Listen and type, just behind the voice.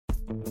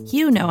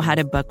You know how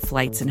to book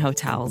flights and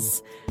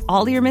hotels.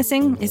 All you're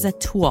missing is a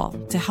tool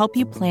to help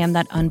you plan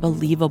that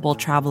unbelievable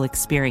travel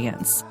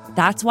experience.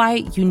 That's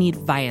why you need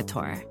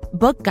Viator.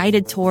 Book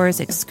guided tours,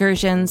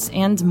 excursions,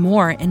 and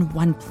more in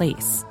one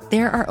place.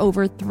 There are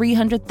over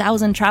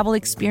 300,000 travel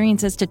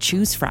experiences to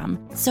choose from,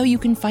 so you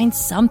can find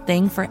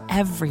something for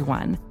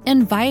everyone.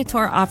 And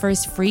Viator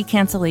offers free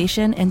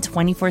cancellation and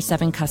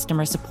 24/7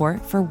 customer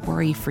support for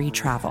worry-free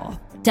travel.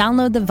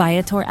 Download the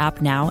Viator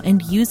app now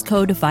and use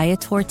code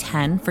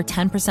Viator10 for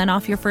 10%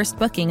 off your first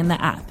booking in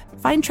the app.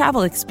 Find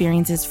travel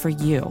experiences for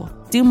you.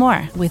 Do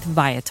more with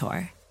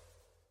Viator.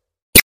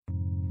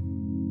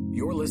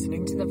 You're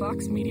listening to the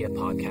Vox Media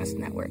Podcast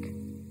Network.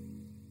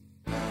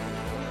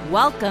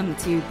 Welcome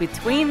to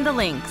Between the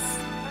Links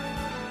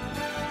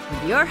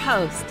with your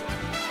host,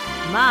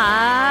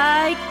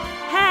 Mike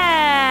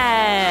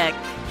Heck.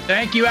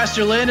 Thank you,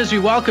 Esther Lynn, as we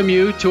welcome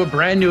you to a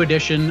brand new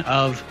edition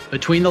of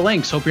Between the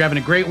Links. Hope you're having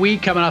a great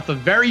week, coming off a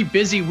very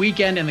busy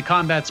weekend in the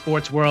combat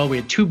sports world. We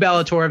had 2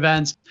 Bellator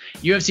events,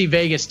 UFC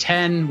Vegas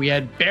 10. We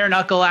had bare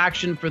knuckle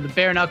action for the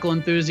bare knuckle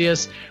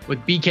enthusiasts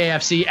with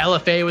BKFC.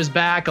 LFA was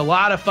back. A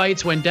lot of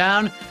fights went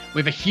down. We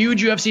have a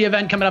huge UFC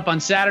event coming up on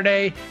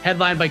Saturday,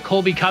 headlined by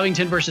Colby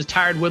Covington versus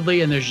Tyron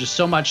Woodley, and there's just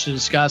so much to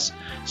discuss.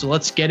 So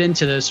let's get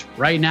into this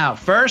right now.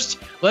 First,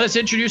 let us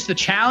introduce the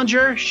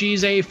challenger.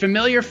 She's a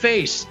familiar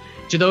face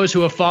to those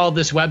who have followed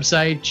this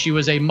website. She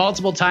was a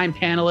multiple-time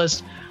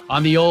panelist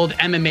on the old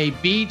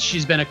MMA Beat.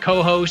 She's been a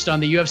co-host on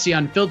the UFC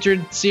Unfiltered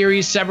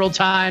series several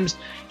times.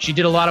 She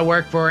did a lot of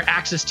work for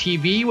Access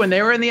TV when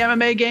they were in the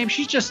MMA game.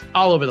 She's just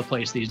all over the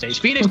place these days.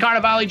 Phoenix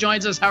Carnevale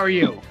joins us. How are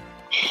you?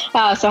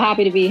 So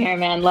happy to be here,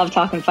 man. Love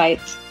talking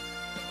fights.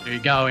 There you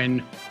go.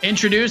 And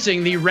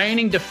introducing the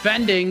reigning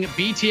defending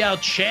BTL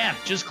champ.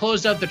 Just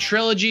closed out the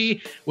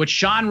trilogy with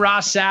Sean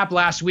Ross Sapp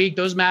last week.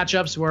 Those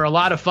matchups were a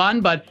lot of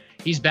fun, but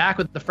he's back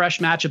with the fresh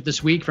matchup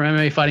this week from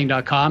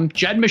MMAfighting.com.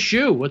 Jed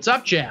Meshew, what's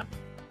up, champ?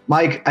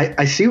 Mike,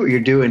 I see what you're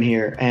doing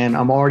here, and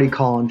I'm already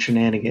calling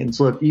shenanigans.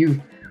 Look,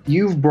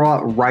 you've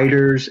brought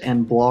writers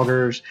and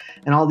bloggers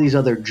and all these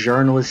other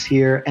journalists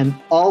here, and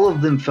all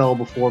of them fell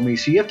before me.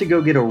 So you have to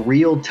go get a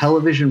real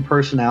television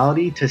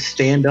personality to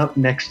stand up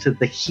next to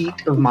the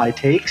heat of my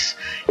takes.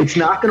 It's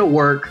not going to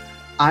work.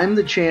 I'm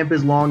the champ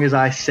as long as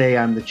I say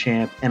I'm the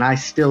champ, and I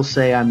still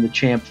say I'm the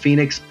champ.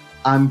 Phoenix,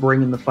 I'm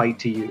bringing the fight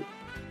to you.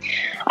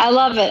 I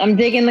love it. I'm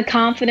digging the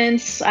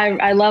confidence.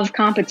 I love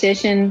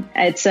competition.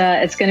 It's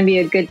going to be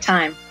a good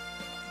time.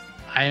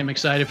 I am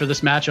excited for this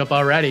matchup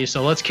already.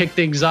 So let's kick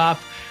things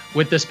off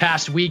with this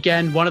past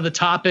weekend. One of the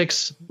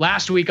topics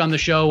last week on the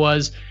show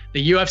was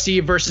the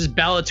UFC versus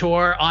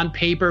Bellator. On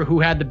paper,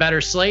 who had the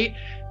better slate?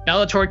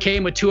 Bellator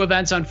came with 2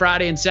 events on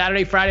Friday and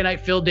Saturday. Friday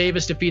night, Phil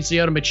Davis defeats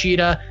Lyoto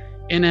Machida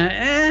in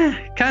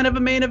a kind of a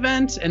main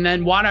event. And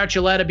then Juan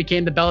Archuleta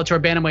became the Bellator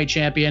Bantamweight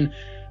champion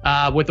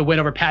with a win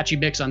over Patchy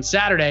Mix on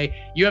Saturday.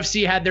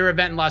 UFC had their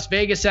event in Las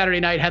Vegas Saturday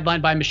night,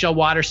 headlined by Michelle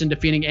Waterson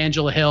defeating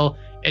Angela Hill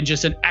in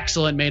just an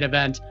excellent main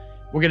event.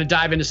 We're going to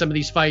dive into some of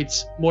these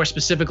fights more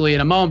specifically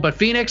in a moment. But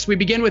Phoenix, we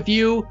begin with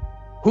you.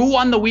 Who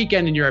won the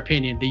weekend in your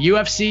opinion, the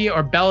UFC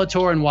or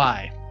Bellator, and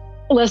why?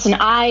 Listen,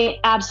 I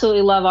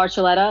absolutely love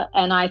Archuleta,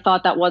 and I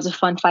thought that was a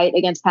fun fight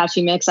against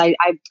Patchy Mix. I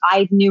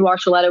knew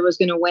Archuleta was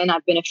going to win.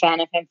 I've been a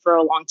fan of him for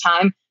a long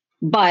time.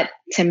 But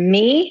to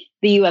me,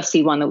 the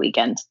UFC won the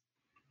weekend.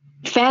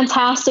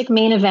 Fantastic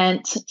main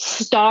event.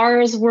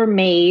 Stars were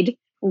made.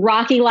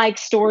 Rocky-like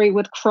story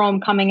with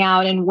Chrome coming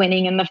out and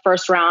winning in the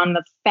first round,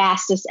 the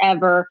fastest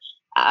ever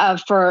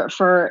for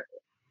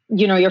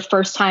your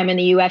first time in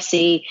the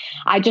UFC.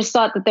 I just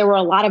thought that there were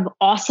a lot of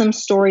awesome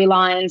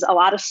storylines, a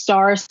lot of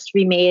stars to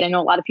be made. I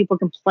know a lot of people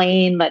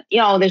complain that,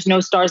 there's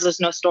no stars,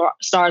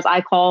 stars.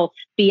 I call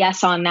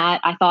BS on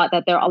that. I thought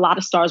that a lot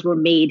of stars were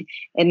made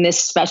in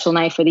this special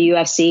night for the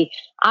UFC.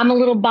 I'm a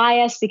little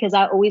biased because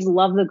I always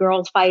love the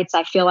girls' fights.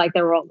 I feel like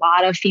there were a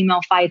lot of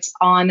female fights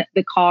on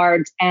the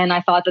cards, and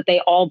I thought that they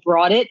all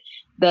brought it.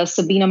 The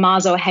Sabina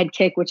Mazo head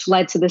kick, which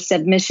led to the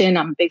submission.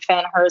 I'm a big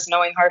fan of hers,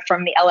 knowing her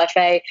from the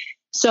LFA.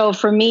 So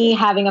for me,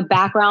 having a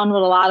background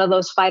with a lot of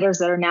those fighters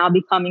that are now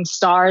becoming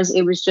stars,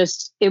 it was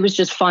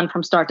just fun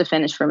from start to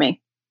finish for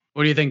me.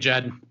 What do you think,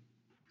 Jed?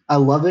 I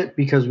love it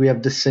because we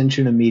have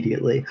dissension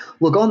immediately.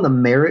 Look, on the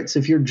merits,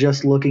 if you're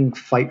just looking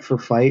fight for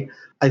fight,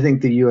 I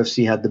think the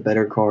UFC had the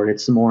better card.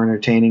 It's the more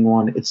entertaining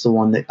one. It's the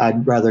one that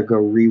I'd rather go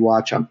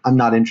rewatch. I'm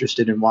not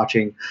interested in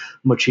watching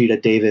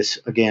Machida Davis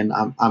again.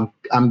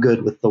 I'm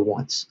good with the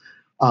once.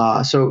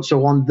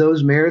 So on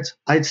those merits,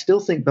 I'd still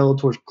think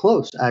Bellator's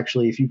close,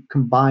 actually, if you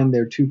combine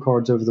their 2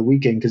 cards over the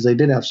weekend, because they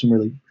did have some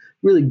really,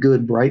 really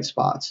good bright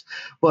spots.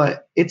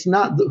 But it's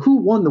not who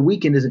won the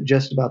weekend isn't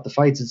just about the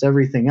fights. It's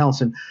everything else.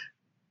 And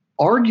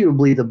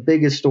arguably the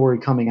biggest story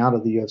coming out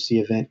of the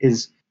UFC event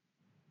is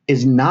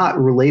not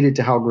related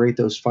to how great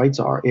those fights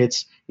are.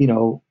 It's,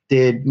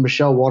 did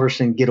Michelle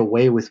Waterson get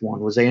away with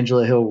one? Was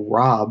Angela Hill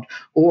robbed?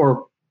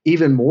 Or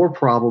even more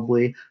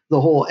probably,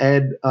 the whole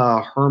Ed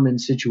Herman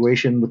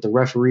situation with the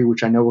referee,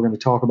 which I know we're going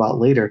to talk about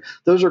later,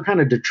 those are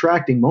kind of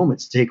detracting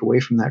moments to take away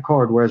from that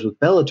card. Whereas with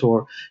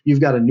Bellator, you've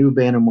got a new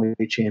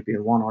bantamweight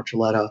champion, Juan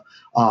Archuleta,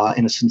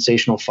 in a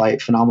sensational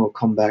fight, phenomenal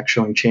comeback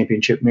showing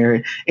championship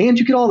merit. And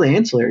you get all the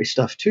ancillary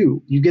stuff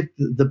too. You get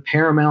the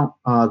Paramount,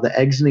 the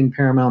exiting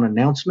Paramount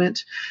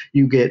announcement.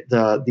 You get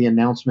the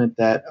announcement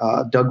that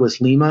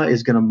Douglas Lima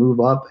is going to move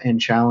up and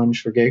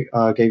challenge for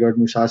Gegard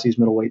Mousasi's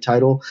middleweight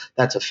title.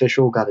 That's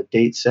official, got a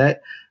date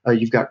set.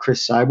 You've got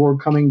Chris Cyborg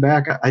coming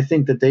back. I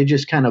think that they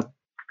just kind of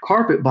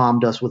carpet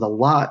bombed us with a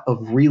lot of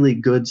really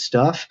good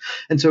stuff.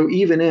 And so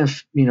even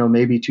if,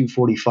 maybe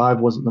 245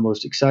 wasn't the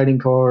most exciting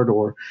card,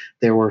 or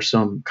there were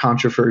some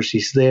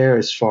controversies there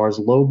as far as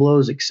low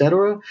blows,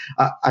 etc.,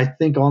 I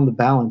think on the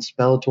balance,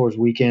 Bellator's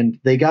weekend,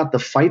 they got the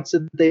fights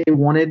that they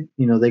wanted.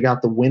 They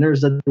got the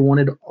winners that they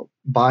wanted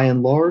by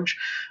and large.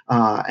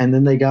 And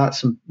then they got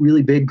some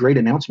really big, great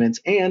announcements.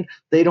 And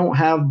they don't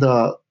have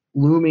the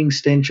looming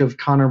stench of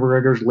Conor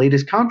McGregor's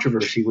latest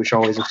controversy, which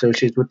always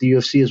associates with the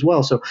UFC as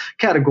well. So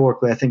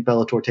categorically, I think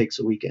Bellator takes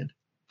the weekend.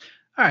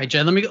 All right,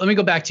 Jen, let me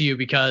go back to you,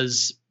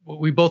 because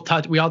we all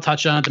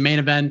touched on it. The main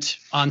event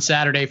on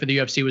Saturday for the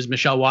UFC was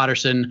Michelle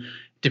Waterson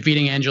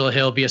defeating Angela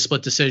Hill via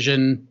split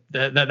decision.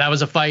 That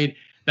was a fight.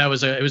 It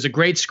was a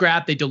great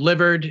scrap. They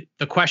delivered.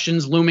 The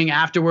questions looming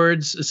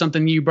afterwards is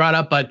something you brought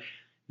up, but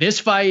this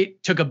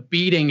fight took a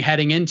beating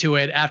heading into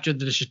it after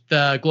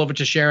the Glover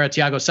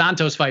Teixeira-Thiago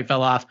Santos fight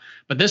fell off.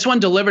 But this one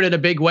delivered in a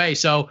big way.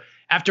 So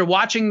after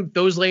watching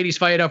those ladies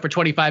fight out for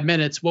 25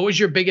 minutes, what was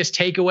your biggest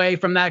takeaway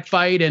from that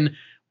fight? And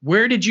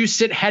where did you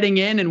sit heading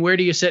in, and where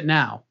do you sit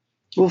now?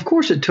 Well, of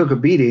course it took a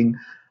beating.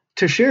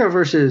 Teixeira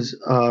versus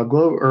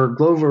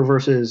Glover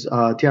versus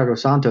Thiago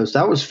Santos,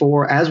 that was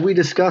for, as we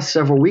discussed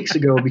several weeks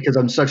ago, because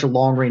I'm such a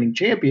long reigning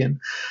champion,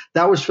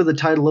 that was for the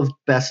title of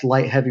best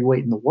light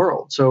heavyweight in the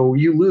world. So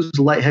you lose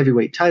the light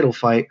heavyweight title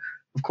fight,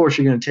 of course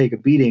you're going to take a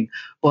beating.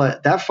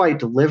 But that fight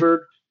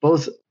delivered.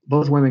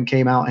 Both women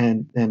came out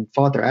and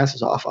fought their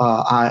asses off.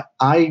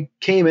 I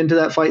came into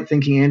that fight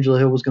thinking Angela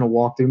Hill was going to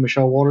walk through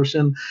Michelle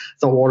Waterson.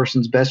 Thought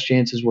Waterson's best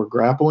chances were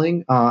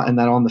grappling, and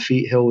that on the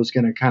feet Hill was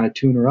going to kind of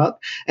tune her up.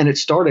 And it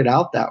started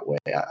out that way.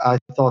 I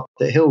thought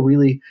that Hill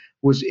really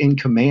was in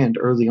command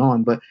early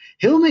on, but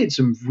Hill made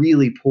some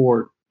really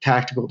poor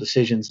tactical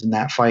decisions in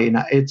that fight.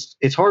 And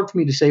it's hard for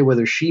me to say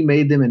whether she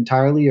made them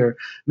entirely or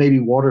maybe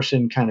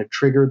Waterson kind of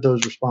triggered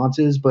those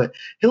responses. But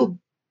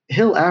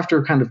Hill,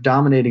 after kind of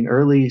dominating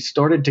early,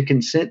 started to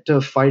consent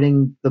to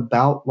fighting the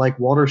bout like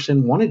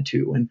Waterson wanted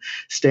to, and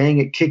staying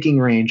at kicking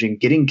range and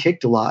getting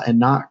kicked a lot, and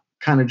not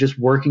kind of just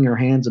working her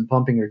hands and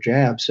pumping her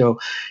jab. So,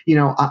 in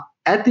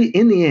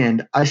the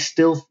end, I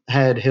still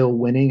had Hill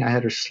winning. I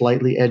had her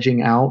slightly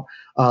edging out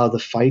the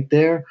fight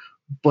there.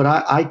 But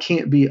I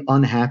can't be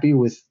unhappy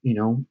with,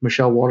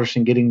 Michelle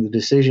Waterson getting the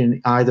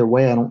decision either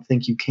way. I don't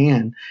think you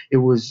can. It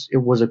was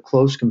a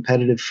close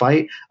competitive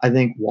fight. I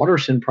think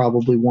Waterson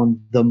probably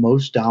won the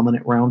most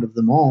dominant round of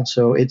them all.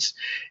 So it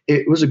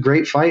was a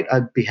great fight.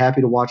 I'd be happy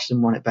to watch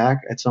them run it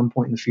back at some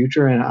point in the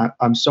future. And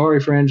I'm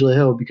sorry for Angela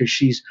Hill, because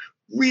she's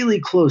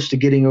really close to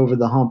getting over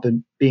the hump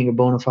and being a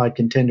bona fide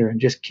contender and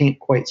just can't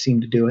quite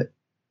seem to do it.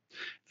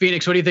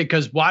 Phoenix, what do you think?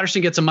 Because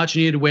Waterson gets a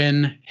much-needed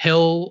win.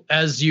 Hill,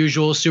 as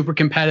usual, super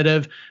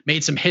competitive,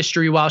 made some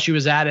history while she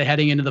was at it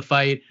heading into the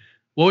fight.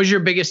 What was your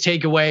biggest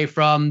takeaway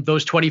from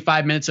those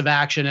 25 minutes of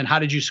action, and how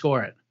did you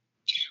score it?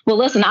 Well,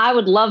 listen, I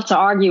would love to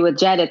argue with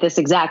Jed at this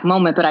exact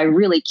moment, but I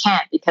really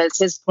can't, because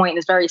his point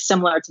is very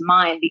similar to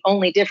mine. The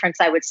only difference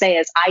I would say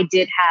is I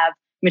did have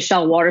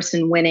Michelle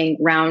Waterson winning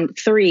round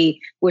 3,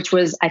 which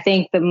was, I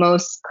think, the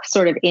most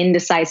sort of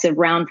indecisive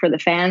round for the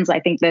fans.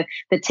 I think the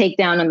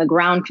takedown and the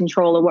ground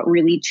control are what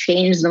really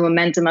changed the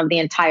momentum of the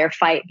entire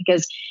fight,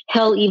 because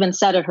Hill even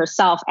said it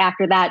herself.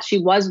 After that, she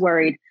was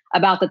worried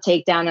about the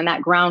takedown and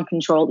that ground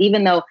control,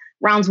 even though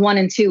rounds 1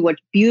 and 2, what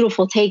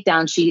beautiful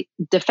takedown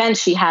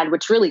defense she had,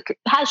 which really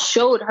has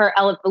showed her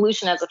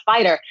evolution as a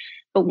fighter.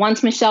 But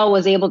once Michelle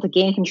was able to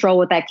gain control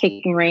with that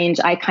kicking range,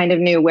 I kind of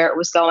knew where it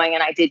was going,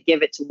 and I did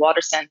give it to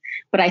Waterson.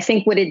 But I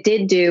think what it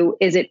did do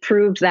is it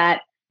proved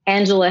that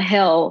Angela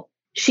Hill,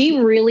 she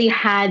really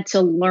had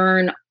to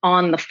learn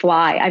on the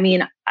fly. I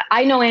mean,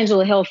 I know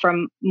Angela Hill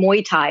from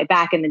Muay Thai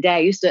back in the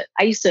day.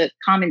 I used to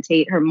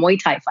commentate her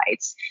Muay Thai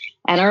fights.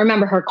 And I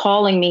remember her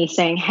calling me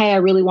saying, "Hey, I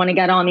really want to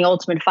get on The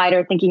Ultimate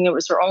Fighter," thinking it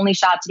was her only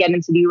shot to get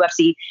into the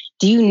UFC.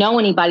 Do you know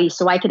anybody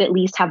so I could at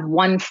least have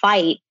one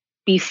fight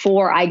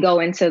before I go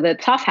into the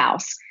tough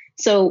house?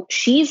 So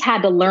she's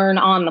had to learn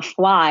on the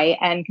fly.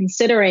 And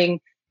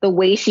considering the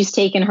way she's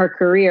taken her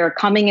career,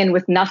 coming in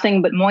with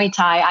nothing but Muay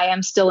Thai, I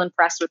am still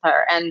impressed with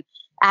her. And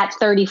at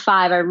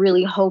 35, I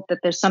really hope that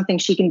there's something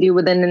she can do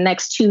within the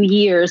next 2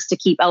 years to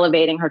keep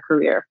elevating her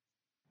career.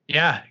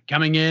 Yeah,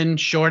 coming in,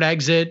 short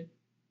exit,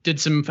 had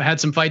some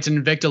fights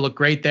in Invicta, looked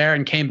great there,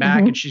 and came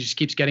back, and she just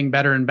keeps getting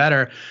better and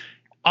better.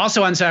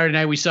 Also on Saturday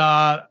night, we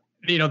saw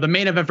the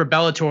main event for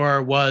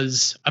Bellator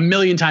was a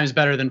million times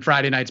better than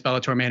Friday night's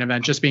Bellator main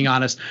event, just being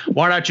honest.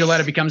 Juan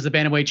Archuleta becomes the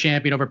bantamweight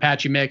champion over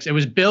Patchy Mix. It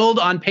was billed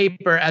on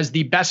paper as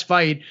the best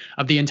fight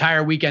of the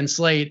entire weekend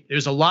slate.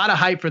 There's a lot of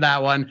hype for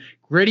that one.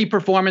 Gritty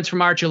performance from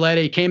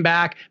Archuleta. He came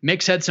back.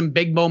 Mix had some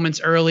big moments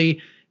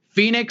early.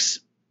 Phoenix,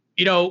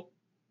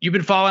 you've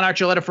been following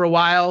Archuleta for a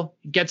while.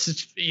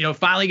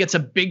 Finally gets a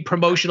big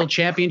promotional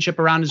championship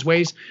around his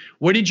waist.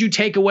 What did you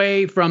take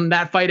away from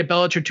that fight at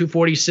Bellator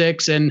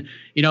 246 and,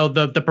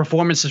 the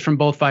performances from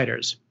both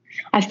fighters?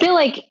 I feel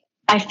like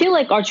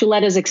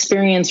Archuleta's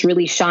experience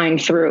really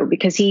shined through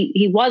because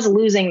he was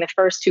losing the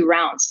first 2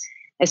 rounds.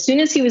 As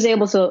soon as he was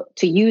able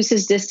to use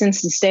his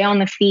distance and stay on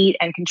the feet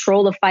and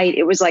control the fight,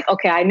 it was like,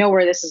 okay, I know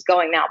where this is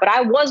going now. But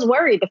I was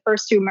worried the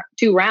first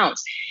two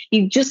rounds.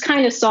 You just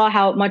kind of saw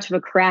how much of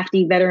a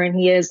crafty veteran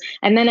he is.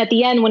 And then at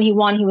the end, when he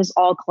won, he was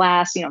all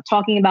class,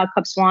 talking about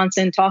Cub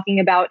Swanson, talking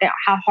about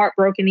how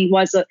heartbroken he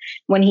was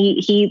when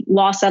he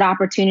lost that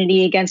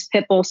opportunity against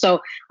Pitbull.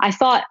 So I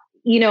thought,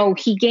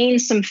 he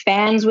gained some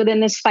fans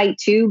within this fight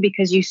too,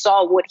 because you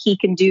saw what he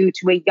can do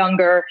to a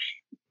younger,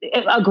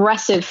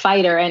 aggressive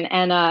fighter.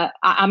 And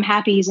I'm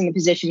happy he's in the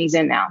position he's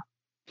in now.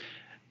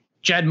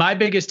 Jed, my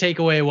biggest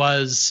takeaway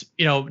was,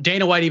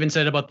 Dana White even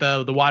said about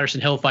the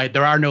Waterson Hill fight,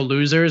 there are no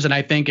losers. And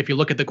I think if you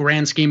look at the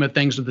grand scheme of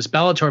things with this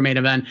Bellator main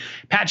event,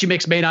 Patchy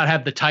Mix may not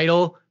have the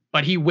title,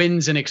 but he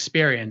wins in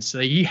experience. So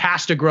he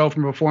has to grow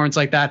from a performance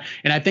like that.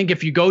 And I think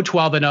if you go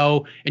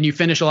 12-0 and you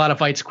finish a lot of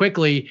fights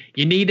quickly,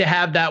 you need to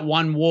have that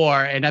one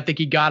war. And I think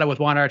he got it with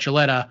Juan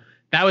Archuleta.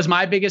 That was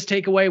my biggest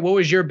takeaway. What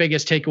was your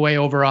biggest takeaway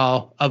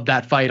overall of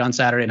that fight on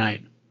Saturday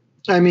night?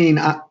 I mean,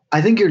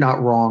 I think you're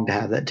not wrong to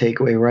have that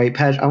takeaway, right?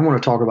 I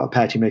want to talk about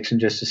Patchy Mix in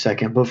just a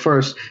second. But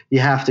first, you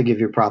have to give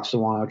your props to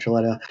Juan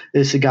Archuleta.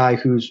 This is a guy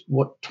who's,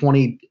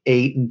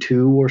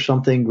 28-2 or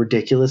something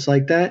ridiculous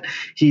like that.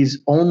 He's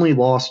only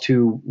lost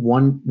to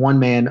one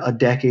man a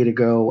decade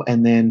ago,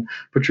 and then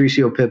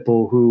Patricio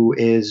Pitbull, who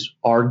is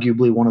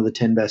arguably one of the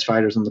 10 best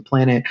fighters on the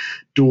planet,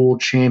 dual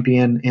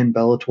champion in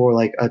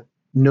Bellator,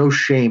 no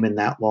shame in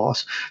that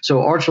loss. So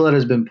Archuleta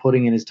has been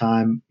putting in his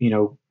time,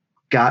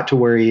 got to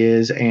where he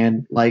is,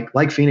 and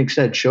like Phoenix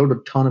said, showed a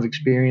ton of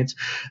experience.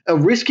 A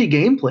risky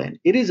game plan.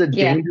 It is a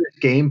dangerous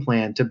game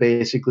plan to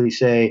basically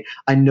say,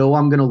 I know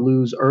I'm going to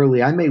lose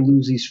early. I may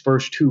lose these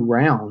first 2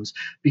 rounds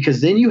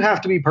because then you have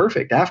to be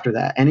perfect after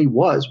that. And he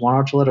was.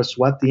 Juan Archuleta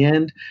swept the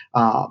end.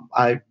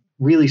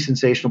 Really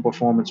sensational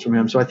performance from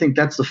him. So I think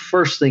that's the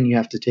first thing you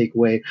have to take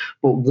away.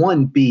 But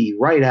 1B,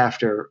 right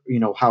after,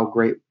 how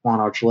great Juan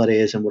Archuleta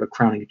is and what a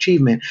crowning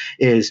achievement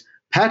is,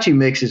 Patchy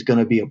Mix is going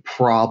to be a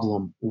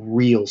problem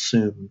real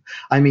soon.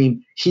 I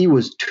mean, he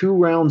was 2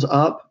 rounds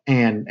up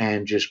and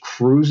just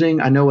cruising.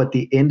 I know at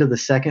the end of the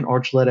second,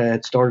 Archuleta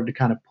had started to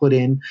kind of put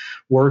in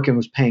work and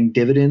was paying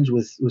dividends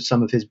with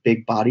some of his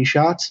big body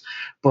shots.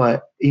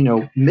 But,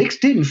 Mix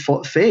didn't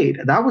fade.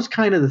 That was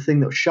kind of the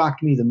thing that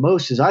shocked me the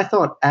most, is I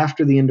thought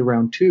after the end of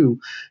round 2,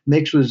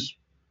 Mix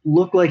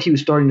looked like he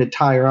was starting to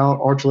tire out.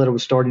 Archuleta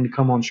was starting to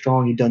come on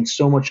strong. He'd done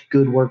so much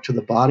good work to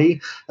the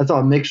body. I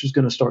thought Mix was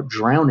going to start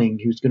drowning.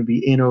 He was going to be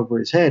in over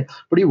his head,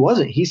 but he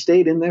wasn't. He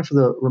stayed in there for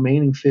the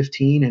remaining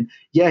 15. And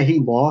he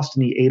lost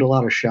and he ate a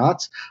lot of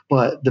shots,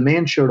 but the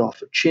man showed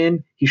off a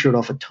chin. He showed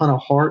off a ton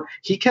of heart.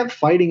 He kept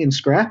fighting and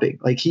scrapping.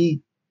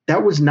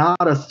 That was not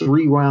a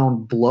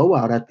 3-round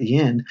blowout at the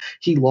end.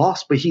 He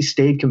lost, but he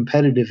stayed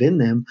competitive in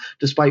them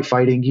despite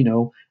fighting,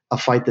 a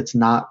fight that's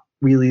not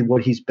really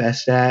what he's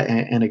best at,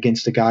 and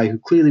against a guy who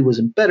clearly was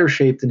in better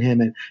shape than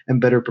him and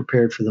better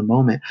prepared for the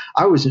moment.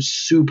 I was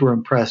just super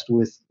impressed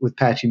with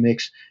Patchy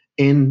Mix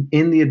in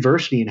the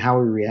adversity and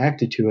how he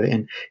reacted to it.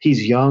 And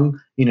he's young,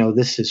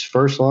 this is his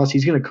first loss.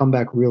 He's going to come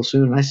back real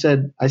soon. And I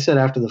said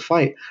after the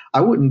fight,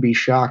 I wouldn't be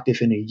shocked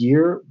if in a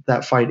year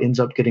that fight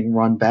ends up getting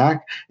run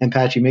back and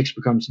Patchy Mix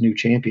becomes new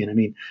champion. I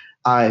mean,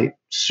 I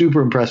super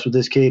impressed with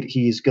this kid.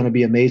 He's going to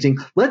be amazing.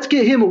 Let's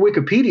get him a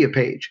Wikipedia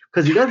page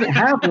because he doesn't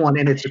have one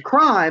and it's a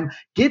crime.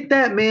 Get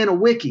that man a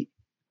wiki.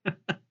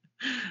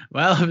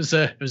 Well, it was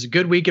a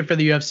good weekend for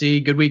the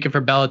UFC, good weekend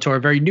for Bellator,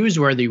 very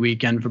newsworthy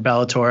weekend for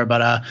Bellator.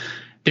 But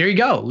there you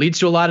go. Leads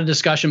to a lot of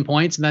discussion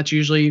points, and that's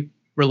usually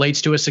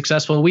relates to a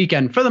successful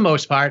weekend for the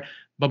most part.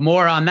 But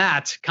more on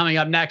that coming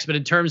up next. But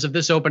in terms of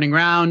this opening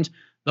round,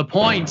 the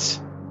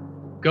points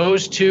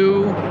goes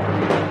to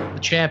the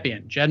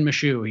champion, Jed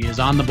Meshew. He is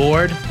on the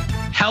board.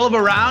 Hell of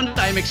a round.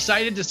 I'm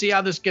excited to see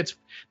how this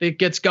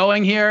gets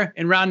going here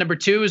in round number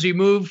 2 as we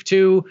move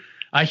to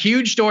a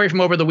huge story from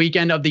over the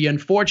weekend of the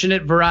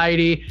unfortunate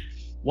variety.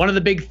 One of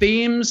the big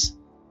themes,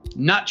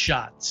 nut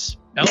shots.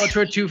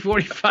 Bellator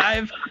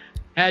 245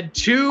 had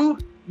 2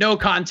 no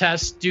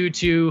contests due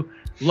to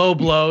low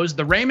blows.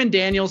 The Raymond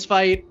Daniels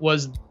fight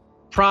was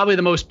probably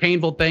the most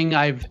painful thing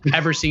I've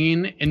ever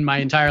seen in my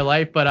entire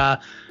life.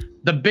 But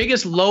the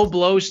biggest low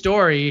blow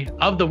story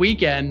of the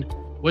weekend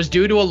was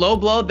due to a low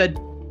blow that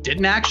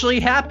didn't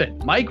actually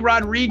happen. Mike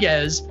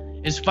Rodriguez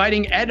is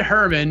fighting Ed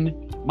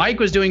Herman. Mike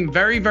was doing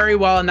very, very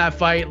well in that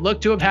fight,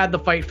 looked to have had the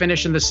fight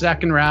finish in the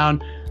second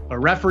round, but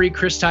referee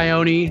Chris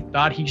Tione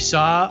thought he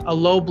saw a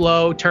low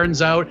blow.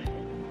 Turns out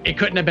it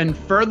couldn't have been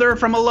further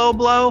from a low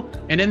blow.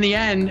 And in the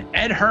end,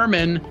 Ed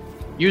Herman,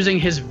 using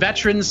his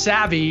veteran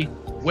savvy,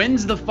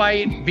 wins the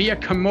fight via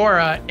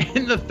Kimura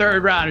in the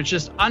third round. It's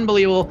just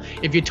unbelievable.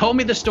 If you told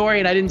me the story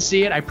and I didn't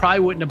see it, I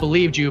probably wouldn't have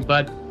believed you.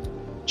 But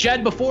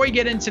Jed, before we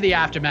get into the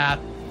aftermath,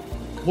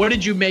 what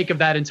did you make of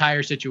that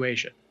entire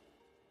situation?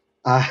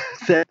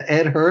 That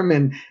Ed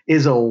Herman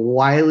is a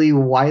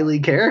wily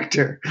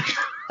character.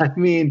 I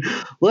mean,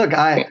 look,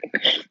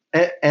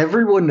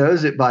 everyone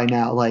knows it by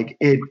now. Like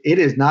it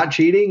is not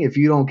cheating if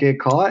you don't get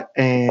caught,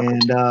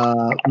 and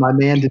my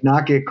man did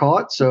not get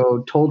caught.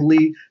 So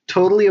totally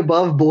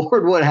above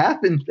board what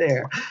happened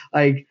there.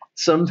 Like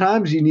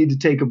sometimes you need to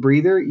take a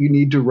breather, you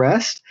need to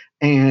rest,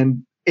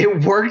 and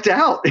it worked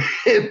out.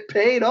 It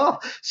paid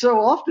off. So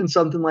often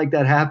something like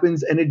that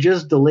happens and it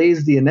just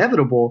delays the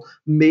inevitable.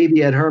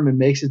 Maybe Ed Herman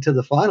makes it to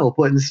the final,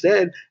 but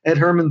instead Ed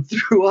Herman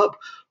threw up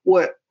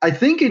what I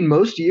think in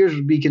most years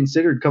would be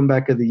considered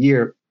comeback of the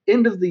year.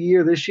 End of the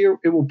year this year,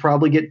 it will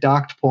probably get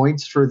docked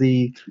points for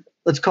the,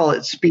 let's call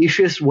it,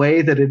 specious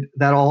way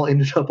that all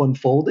ended up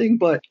unfolding.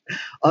 But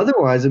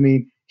otherwise, I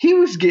mean, he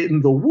was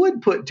getting the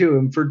wood put to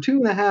him for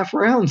 2.5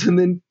 rounds and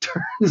then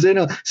turns in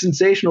a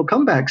sensational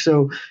comeback.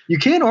 So you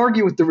can't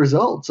argue with the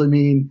results. I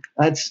mean,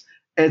 it's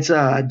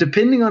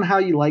depending on how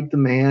you like the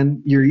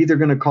man, you're either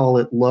going to call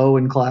it low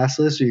and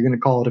classless or you're going to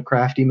call it a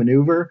crafty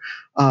maneuver.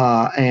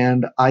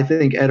 And I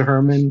think Ed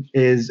Herman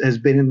has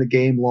been in the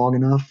game long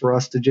enough for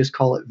us to just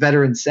call it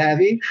veteran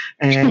savvy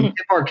and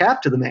tip our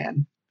cap to the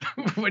man.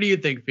 What do you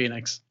think,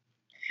 Phoenix?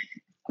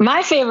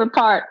 My favorite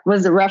part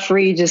was the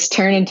referee just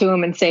turning to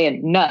him and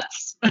saying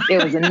nuts.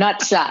 It was a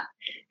nut shot.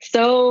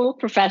 So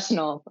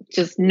professional,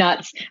 just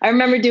nuts. I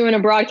remember doing a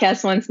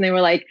broadcast once and they were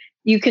like,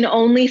 you can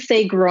only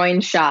say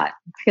groin shot,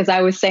 because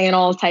I was saying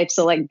all types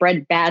of like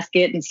bread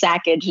basket and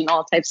sackage and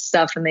all types of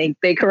stuff. And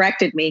they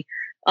corrected me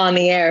on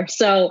the air.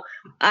 So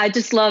I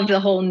just loved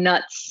the whole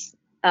nuts,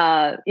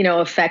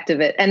 effect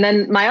of it. And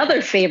then my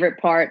other favorite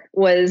part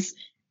was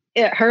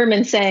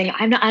Herman saying,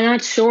 I'm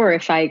not sure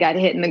if I got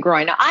hit in the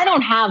groin. Now, I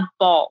don't have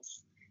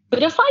balls,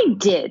 but if I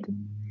did,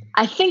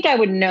 I think I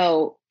would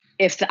know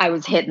if I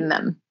was hitting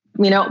them,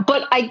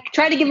 but I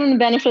tried to give him the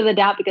benefit of the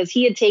doubt because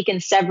he had taken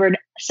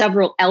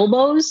several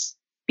elbows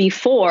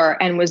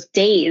before and was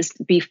dazed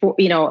before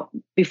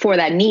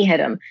that knee hit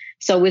him.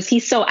 So was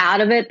he so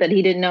out of it that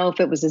he didn't know if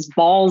it was his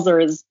balls or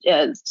his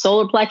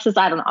solar plexus?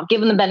 I don't know. I'm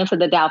giving the benefit of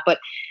the doubt, but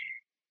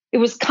it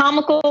was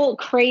comical,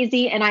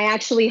 crazy, and I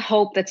actually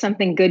hope that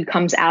something good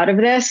comes out of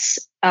this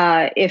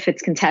if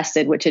it's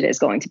contested, which it is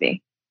going to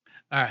be.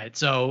 All right.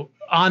 So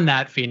on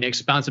that,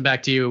 Phoenix, bouncing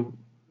back to you,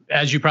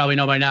 as you probably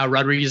know by now,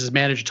 Rodriguez's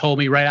manager told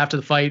me right after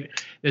the fight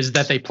is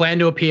that they plan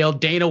to appeal.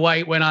 Dana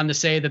White went on to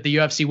say that the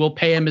UFC will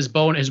pay him his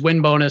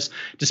win bonus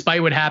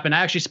despite what happened. I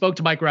actually spoke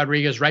to Mike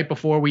Rodriguez right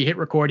before we hit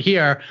record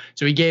here.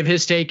 So he gave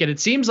his take, and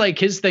it seems like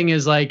his thing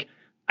is like,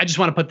 I just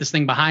want to put this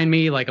thing behind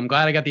me. Like, I'm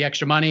glad I got the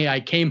extra money. I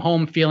came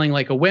home feeling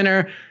like a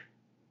winner.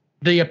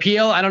 The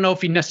appeal, I don't know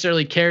if he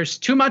necessarily cares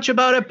too much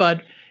about it,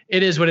 but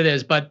it is what it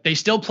is. But they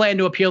still plan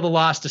to appeal the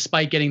loss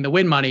despite getting the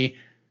win money.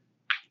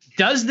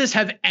 Does this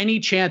have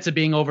any chance of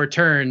being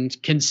overturned,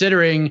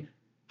 considering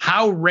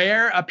how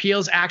rare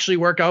appeals actually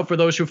work out for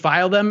those who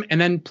file them? And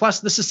then plus,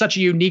 this is such a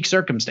unique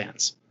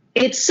circumstance.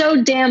 It's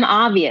so damn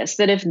obvious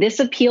that if this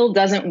appeal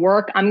doesn't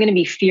work, I'm going to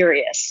be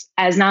furious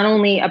as not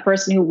only a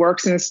person who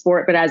works in the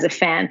sport, but as a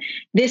fan.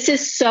 This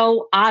is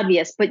so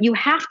obvious, but you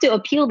have to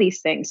appeal these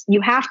things.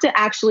 You have to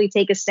actually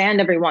take a stand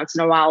every once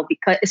in a while,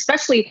 because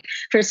especially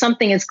for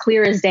something as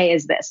clear as day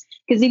as this.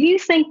 Because if you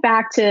think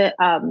back to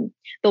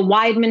the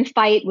Weidman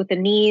fight with the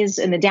knees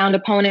and the downed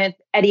opponent,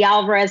 Eddie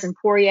Alvarez and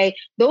Poirier,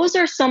 those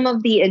are some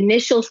of the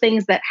initial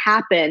things that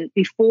happened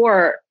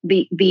before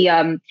the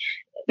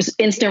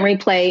instant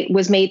replay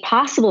was made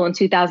possible in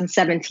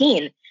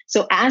 2017.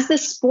 So as the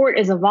sport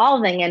is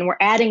evolving and we're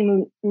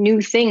adding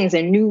new things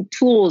and new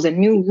tools and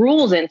new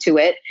rules into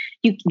it,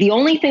 the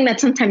only thing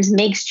that sometimes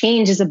makes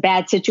change is a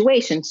bad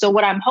situation. So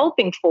what I'm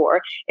hoping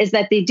for is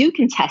that they do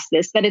contest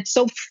this, that it's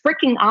so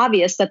freaking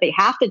obvious that they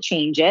have to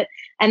change it.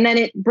 And then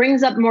it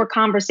brings up more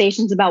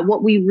conversations about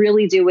what we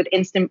really do with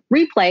instant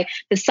replay,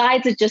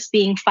 besides it just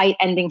being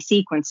fight-ending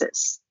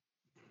sequences.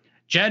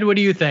 Jed, what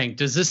do you think?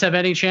 Does this have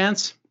any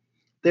chance?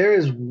 There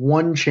is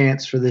one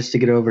chance for this to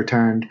get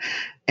overturned,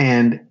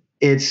 and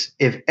it's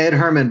if Ed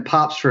Herman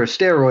pops for a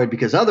steroid,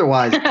 because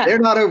otherwise they're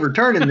not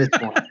overturning this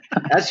one.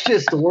 That's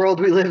just the world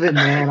we live in,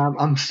 man.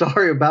 I'm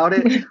sorry about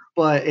it,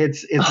 but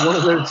it's one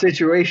of those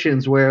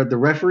situations where the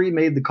referee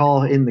made the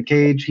call in the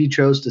cage. He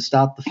chose to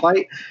stop the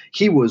fight.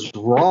 He was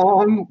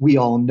wrong. We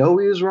all know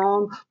he was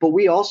wrong, but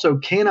we also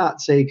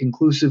cannot say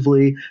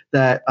conclusively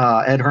that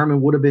Ed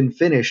Herman would have been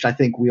finished. I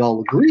think we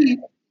all agree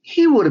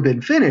he would have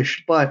been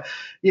finished, but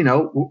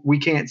we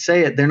can't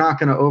say it. They're not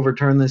going to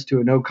overturn this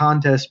to a no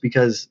contest,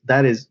 because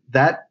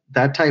that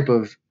type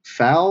of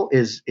foul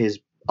is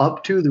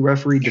up to the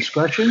referee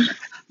discretion.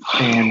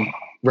 And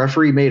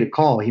referee made a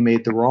call. He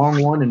made the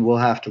wrong one, and we'll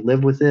have to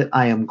live with it.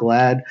 I am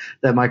glad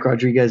that Mike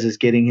Rodriguez is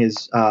getting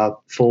his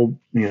full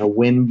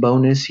win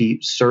bonus. He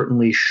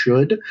certainly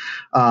should.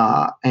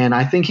 And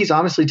I think he's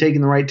honestly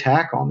taking the right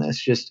tack on this.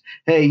 Just,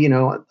 hey,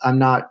 I'm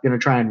not going to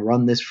try and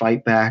run this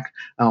fight back.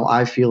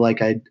 I feel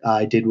like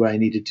I did what I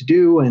needed to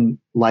do, and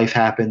life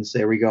happens.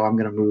 There we go. I'm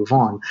going to move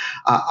on.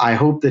 I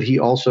hope that he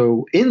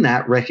also in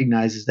that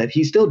recognizes that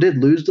he still did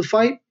lose the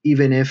fight,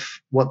 even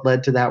if what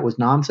led to that was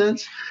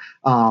nonsense,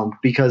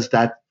 because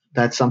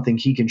that's something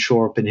he can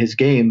shore up in his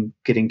game,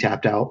 getting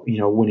tapped out,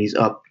 when he's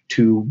up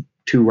two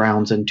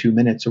rounds in 2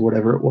 minutes or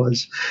whatever it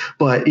was.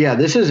 But yeah,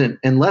 this isn't,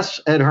 unless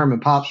Ed Herman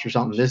pops for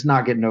something, this is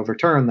not getting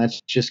overturned.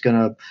 That's just going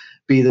to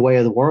be the way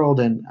of the world.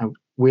 And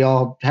we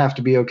all have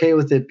to be okay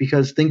with it,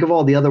 because think of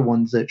all the other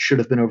ones that should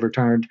have been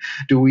overturned.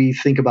 Do we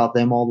think about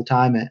them all the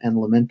time and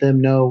lament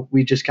them? No,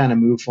 we just kind of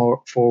move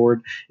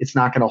forward. It's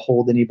not going to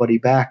hold anybody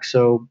back.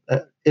 So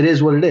it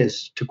is what it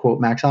is, to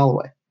quote Max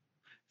Holloway.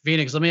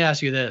 Phoenix, let me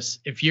ask you this.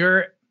 If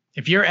you're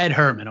Ed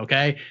Herman,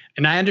 okay,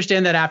 and I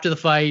understand that after the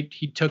fight,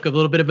 he took a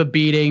little bit of a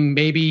beating.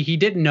 Maybe he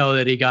didn't know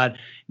that he got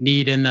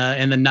kneed in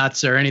the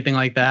nuts or anything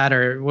like that,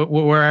 or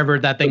wherever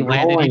that thing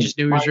landed. He just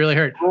knew he was really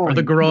hurt, or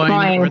the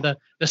groin, or the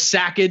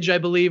sackage, I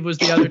believe was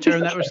the other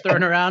term that was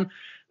thrown around.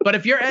 But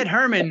if you're Ed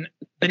Herman,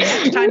 the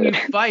next time you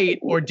fight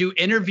or do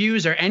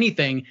interviews or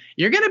anything,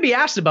 you're going to be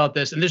asked about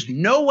this. And there's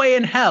no way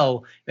in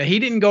hell that he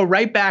didn't go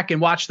right back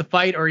and watch the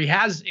fight, or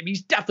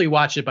he's definitely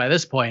watched it by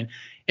this point.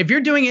 If you're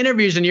doing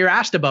interviews and you're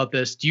asked about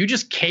this, do you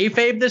just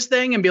kayfabe this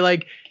thing and be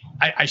like,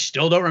 I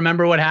still don't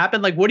remember what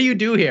happened? Like, what do you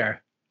do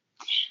here?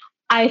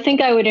 I think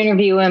I would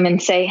interview him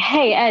and say,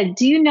 hey, Ed,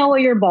 do you know where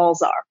your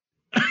balls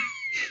are?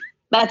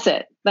 That's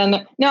it.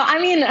 Then no, I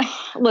mean,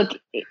 look,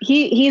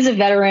 he's a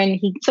veteran.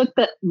 He took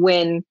the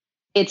win.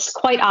 It's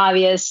quite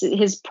obvious.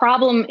 His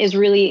problem is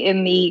really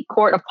in the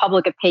court of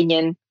public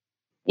opinion.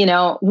 We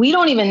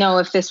don't even know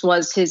if this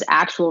was his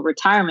actual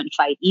retirement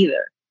fight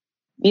either.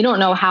 You don't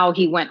know how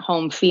he went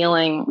home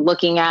feeling,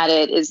 looking at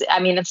it.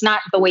 It's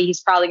not the way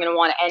he's probably going to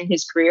want to end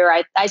his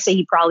career. I say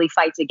he probably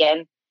fights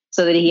again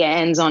so that he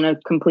ends on a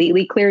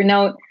completely clear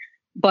note.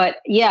 But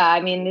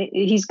yeah,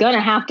 he's going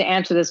to have to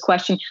answer this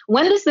question.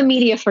 When does the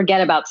media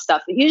forget about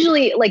stuff?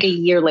 Usually like a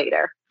year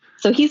later.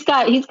 So he's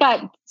got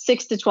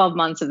 6 to 12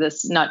 months of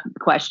this Zach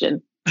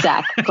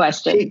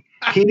question.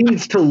 He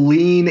needs to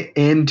lean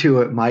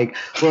into it, Mike.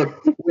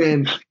 Look,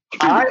 when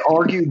I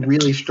argued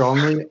really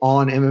strongly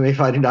on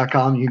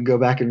MMAfighting.com, you can go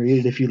back and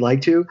read it if you'd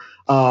like to,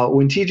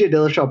 when TJ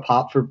Dillashaw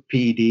popped for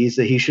PEDs,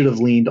 that he should have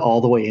leaned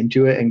all the way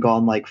into it and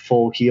gone like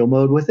full heel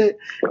mode with it.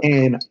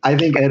 And I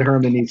think Ed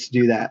Herman needs to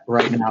do that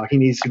right now. He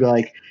needs to be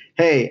like,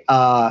 hey,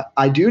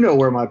 I do know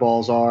where my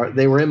balls are.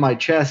 They were in my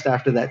chest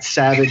after that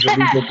savage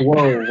illegal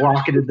blow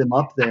rocketed them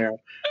up there.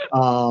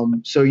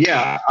 So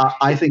yeah,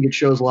 I think it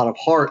shows a lot of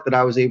heart that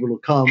I was able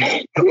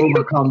to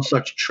overcome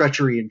such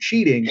treachery and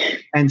cheating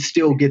and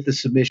still get the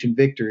submission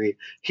victory.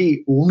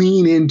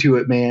 Lean into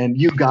it, man.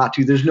 You got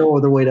to. There's no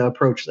other way to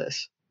approach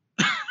this.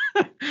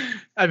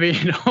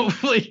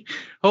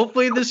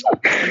 Hopefully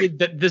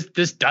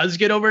this does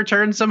get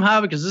overturned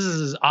somehow, because this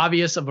is as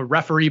obvious of a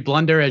referee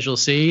blunder as you'll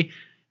see.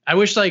 I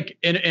wish, like,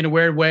 in a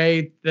weird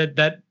way,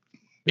 that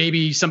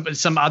maybe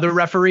some other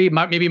referee,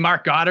 maybe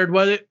Mark Goddard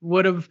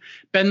would have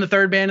been the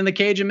third man in the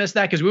cage and missed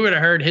that, because we would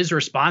have heard his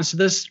response to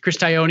this. Chris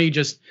Taioni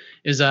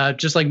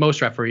just like most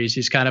referees.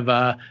 He's kind of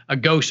a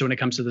ghost when it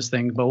comes to this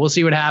thing. But we'll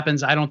see what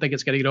happens. I don't think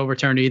it's going to get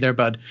overturned either.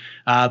 But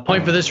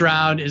point for this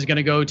round is going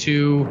to go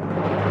to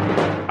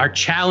our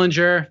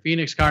challenger,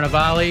 Phoenix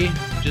Carnevale.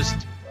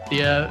 Just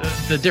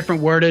the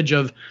different wordage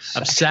of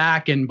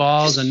sack and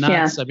balls and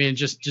nuts. Yeah.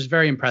 Just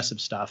very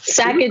impressive stuff.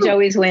 Sackage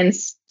always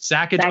wins.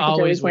 Sackage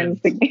always wins.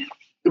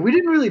 We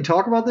didn't really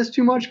talk about this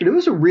too much, but it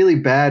was a really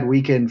bad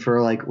weekend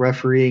for like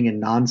refereeing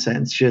and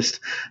nonsense. Just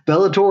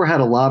Bellator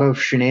had a lot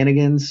of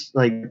shenanigans,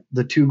 like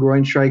the 2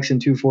 groin strikes in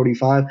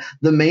 245.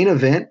 The main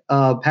event,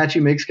 Patchy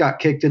Mix got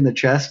kicked in the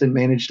chest and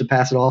managed to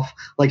pass it off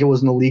like it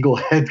was an illegal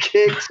head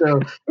kick.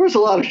 So there was a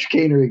lot of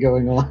chicanery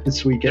going on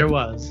this weekend. There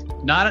was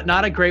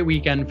not a great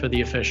weekend for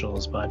the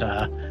officials, but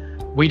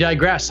we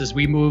digress as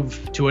we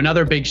move to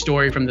another big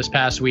story from this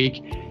past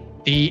week.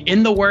 The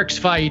in-the-works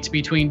fight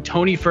between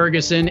Tony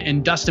Ferguson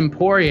and Dustin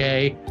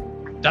Poirier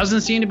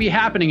doesn't seem to be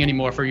happening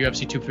anymore for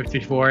UFC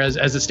 254 as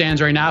it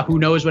stands right now. Who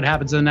knows what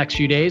happens in the next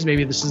few days?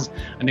 Maybe this is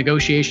a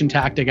negotiation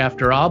tactic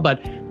after all. But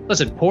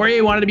listen,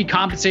 Poirier wanted to be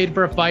compensated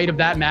for a fight of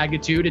that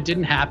magnitude. It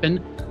didn't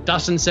happen.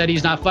 Dustin said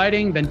he's not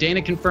fighting. Then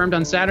Dana confirmed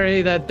on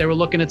Saturday that they were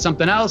looking at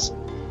something else.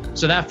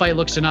 So that fight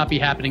looks to not be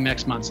happening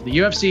next month. So the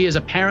UFC is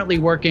apparently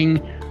working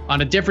on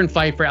a different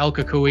fight for El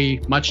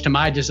Cucuy, much to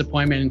my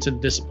disappointment and to the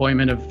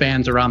disappointment of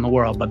fans around the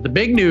world. But the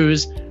big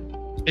news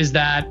is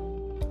that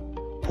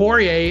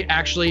Poirier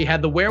actually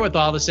had the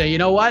wherewithal to say, you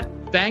know what?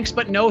 Thanks,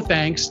 but no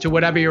thanks to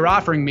whatever you're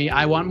offering me.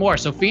 I want more.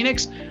 So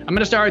Phoenix, I'm going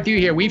to start with you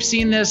here. We've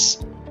seen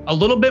this a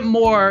little bit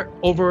more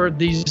over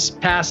these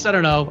past,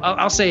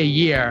 I'll say a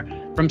year,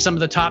 from some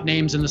of the top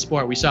names in the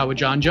sport. We saw it with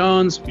John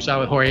Jones. We saw it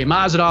with Jorge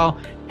Masvidal,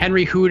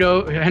 Henry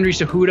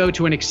Cejudo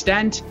to an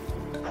extent.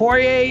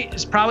 Poirier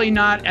is probably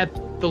not at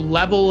the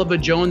level of a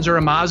Jones or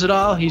a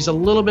Masvidal. He's a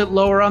little bit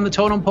lower on the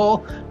totem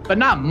pole, but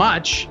not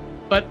much.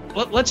 But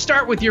let's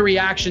start with your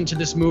reaction to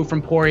this move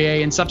from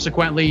Poirier and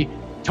subsequently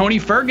Tony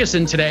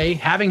Ferguson today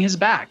having his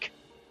back.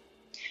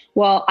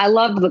 Well, I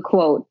love the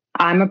quote.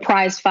 I'm a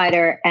prize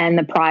fighter and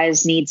the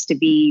prize needs to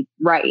be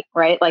right?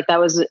 Like that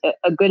was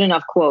a good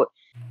enough quote.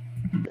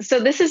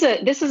 So this is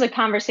a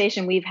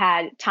conversation we've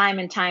had time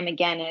and time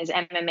again as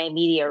MMA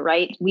media,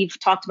 right? We've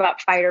talked about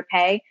fighter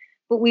pay,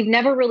 but we've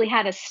never really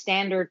had a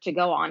standard to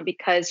go on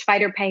because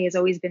fighter pay has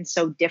always been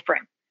so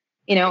different.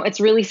 It's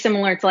really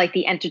similar to like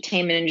the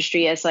entertainment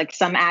industry as like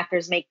some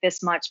actors make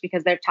this much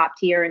because they're top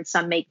tier and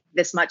some make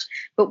this much.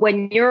 But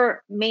when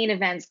you're main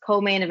events,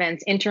 co-main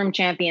events, interim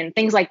champion,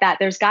 things like that,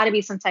 there's got to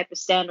be some type of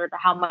standard to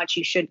how much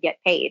you should get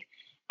paid.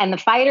 And the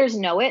fighters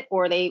know it,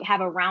 or they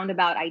have a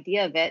roundabout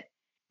idea of it.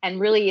 And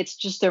really it's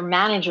just their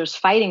managers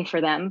fighting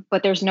for them,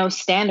 but there's no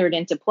standard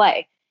into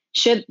play.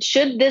 Should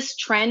this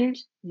trend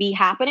be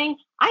happening?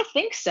 I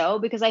think so,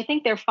 because I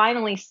think they're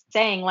finally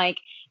saying like,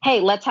 hey,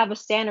 let's have a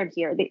standard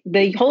here.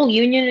 The whole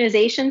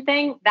unionization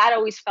thing, that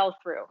always fell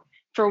through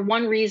for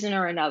one reason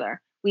or another.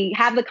 We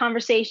have the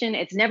conversation.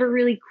 It's never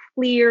really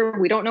clear.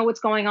 We don't know what's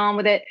going on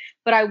with it.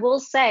 But I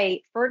will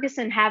say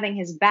Ferguson having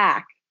his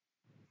back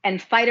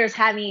and fighters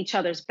having each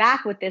other's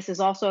back with this is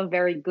also a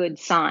very good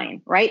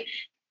sign, right?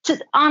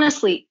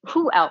 Honestly,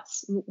 who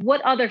else?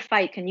 What other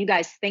fight can you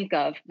guys think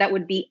of that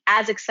would be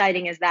as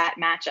exciting as that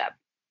matchup?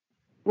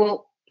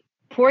 Well,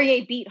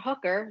 Poirier beat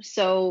Hooker,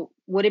 so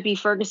would it be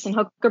Ferguson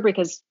Hooker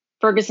because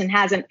Ferguson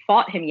hasn't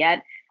fought him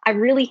yet? I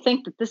really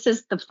think that this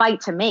is the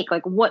fight to make.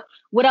 Like, what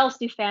else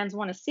do fans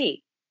want to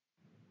see?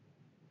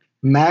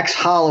 Max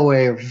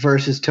Holloway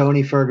versus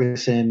Tony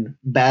Ferguson,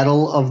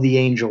 Battle of the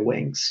Angel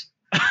Wings.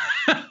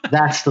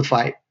 That's the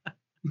fight.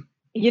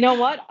 You know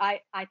what?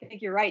 I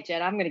think you're right,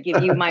 Jed. I'm going to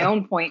give you my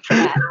own point for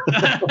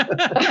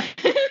that.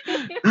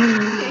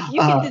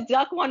 You can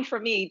deduct one for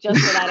me just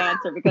for that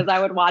answer because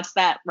I would watch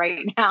that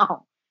right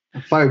now.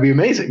 Fight would be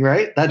amazing,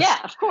 right? Yeah,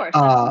 of course.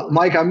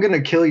 Mike, I'm going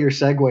to kill your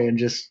segue and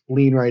just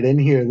lean right in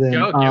here. Then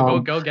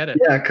go get it.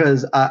 Yeah,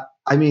 because I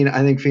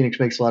think Phoenix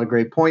makes a lot of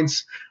great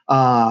points.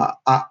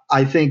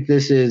 I think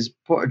this is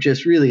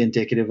just really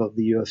indicative of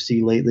the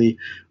UFC lately.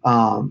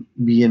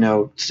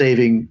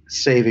 Saving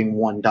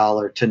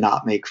 $1 to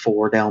not make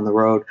 $4 down the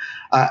road.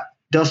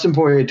 Dustin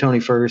Poirier, Tony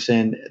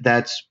Ferguson,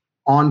 that's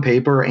on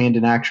paper and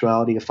in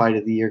actuality a fight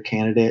of the year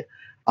candidate.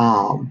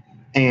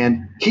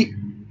 And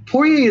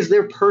Poirier is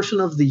their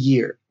person of the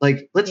year.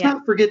 Like, let's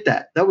not forget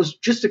that. That was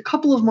just a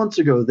couple of months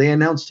ago. They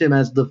announced him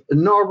as the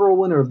inaugural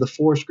winner of the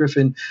Forrest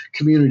Griffin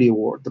Community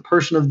Award, the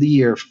person of the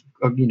year,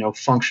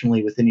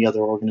 functionally with any other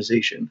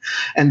organization.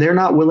 And they're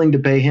not willing to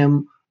pay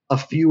him a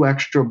few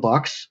extra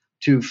bucks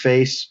to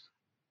face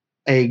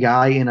a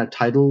guy in a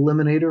title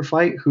eliminator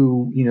fight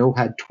who,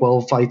 had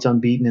 12 fights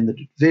unbeaten in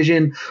the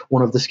division,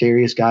 one of the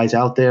scariest guys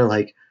out there.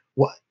 Like,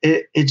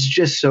 it's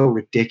just so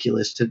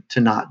ridiculous to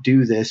not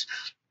do this.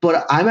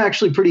 But I'm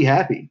actually pretty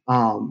happy.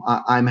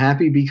 I'm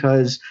happy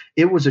because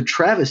it was a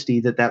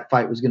travesty that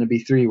fight was going to be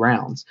 3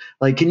 rounds.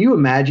 Like, can you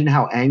imagine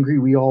how angry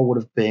we all would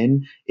have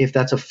been if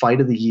that's a fight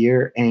of the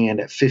year and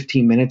at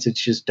 15 minutes it's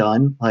just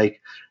done?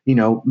 Like,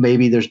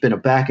 maybe there's been a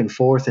back and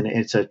forth and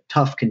it's a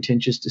tough,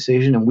 contentious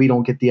decision and we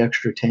don't get the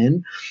extra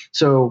 10.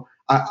 So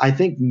I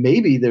think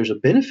maybe there's a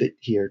benefit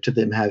here to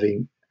them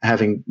having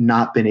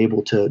not been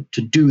able to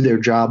do their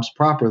jobs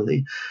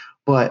properly.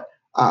 But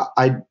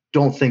I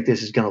don't think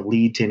this is going to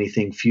lead to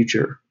anything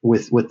future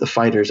with the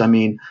fighters. I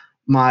mean,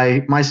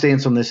 my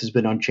stance on this has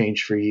been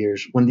unchanged for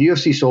years. When the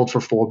UFC sold for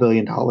 $4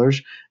 billion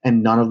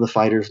and none of the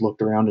fighters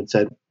looked around and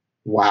said,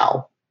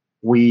 wow,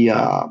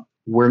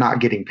 we're not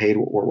getting paid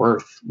what we're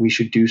worth, we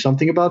should do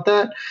something about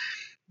that,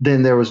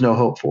 then there was no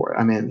hope for it.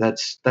 I mean,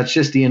 that's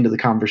just the end of the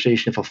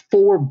conversation. If a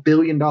 $4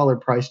 billion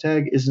price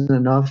tag isn't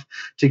enough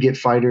to get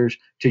fighters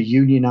to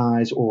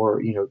unionize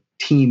or,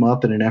 team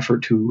up in an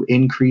effort to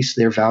increase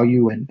their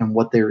value and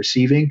what they're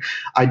receiving,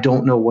 I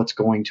don't know what's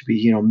going to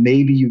be.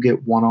 Maybe you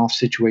get one-off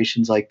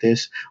situations like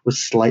this with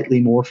slightly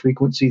more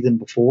frequency than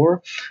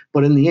before.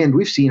 But in the end,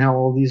 we've seen how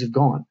all these have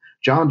gone.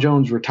 John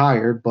Jones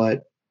retired,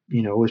 but,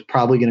 is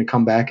probably going to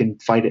come back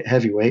and fight at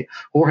heavyweight.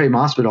 Jorge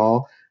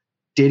Masvidal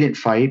didn't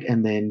fight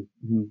and then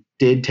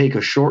did take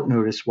a short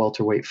notice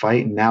welterweight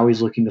fight, and now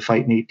he's looking to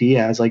fight Nate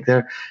Diaz. Like,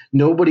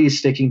 nobody's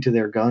sticking to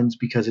their guns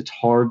because it's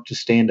hard to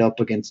stand up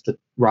against the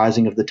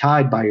rising of the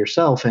tide by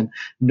yourself, and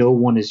no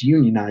one is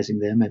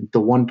unionizing them. And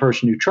the one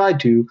person who tried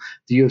to,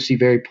 the UFC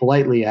very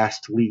politely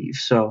asked to leave.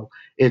 So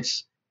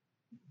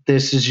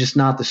this is just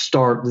not the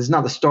start. This is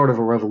not the start of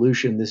a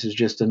revolution. This is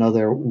just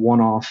another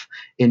one-off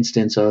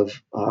instance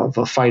of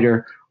a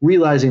fighter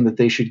realizing that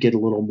they should get a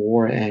little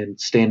more and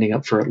standing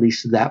up for at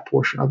least that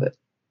portion of it.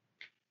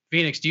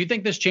 Phoenix, do you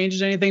think this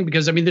changes anything?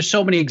 Because I mean, there's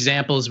so many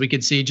examples we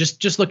could see.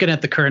 Just looking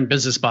at the current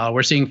business model,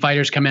 we're seeing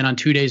fighters come in on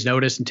 2 days'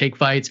 notice and take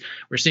fights.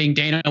 We're seeing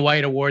Dana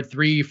White award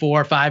 3,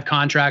 4, 5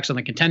 contracts on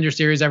the Contender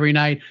Series every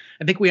night.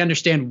 I think we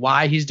understand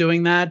why he's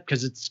doing that,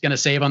 because it's going to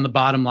save on the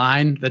bottom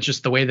line. That's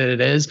just the way that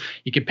it is.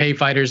 You could pay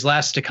fighters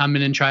less to come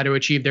in and try to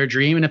achieve their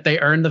dream, and if they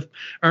earn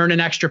an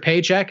extra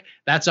paycheck,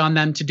 that's on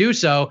them to do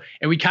so.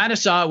 And we kind of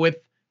saw it with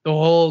the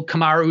whole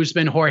Kamaru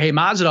Usman, Jorge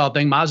Masvidal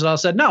thing. Masvidal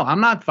said, no,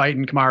 I'm not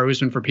fighting Kamaru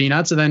Usman for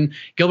peanuts. And then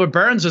Gilbert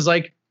Burns was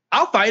like,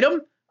 I'll fight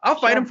him. I'll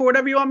fight him for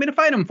whatever you want me to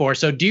fight him for.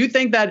 So do you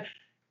think that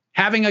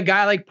having a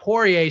guy like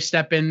Poirier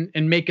step in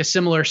and make a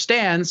similar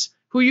stance,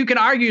 who you can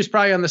argue is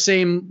probably on the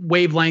same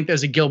wavelength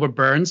as a Gilbert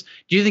Burns,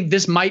 do you think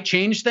this might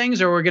change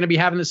things, or we're going to be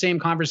having the same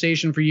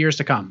conversation for years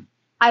to come?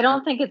 I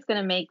don't think it's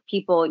going to make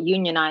people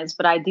unionize,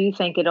 but I do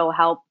think it'll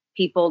help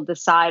people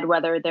decide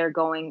whether they're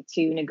going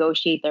to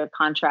negotiate their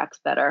contracts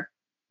better.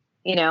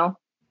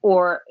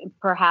 Or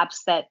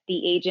perhaps that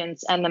the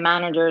agents and the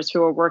managers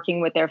who are working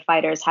with their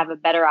fighters have a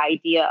better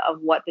idea of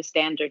what the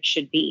standard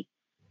should be.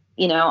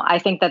 I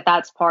think that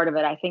that's part of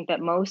it. I think that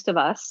most of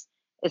us,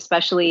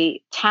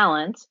 especially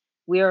talent,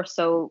 we are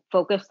so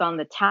focused on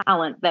the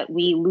talent that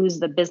we lose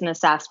the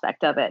business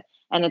aspect of it.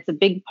 And it's a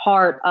big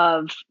part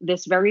of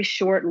this very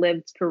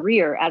short-lived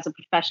career as a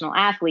professional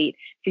athlete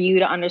for you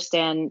to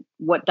understand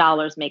what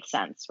dollars make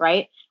sense,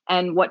 right?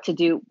 And what to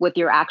do with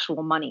your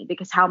actual money.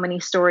 Because how many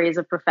stories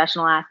of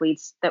professional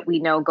athletes that we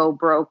know go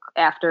broke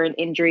after an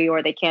injury,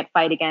 or they can't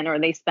fight again, or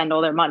they spend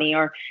all their money,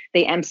 or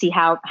they MC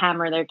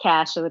hammer their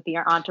cash with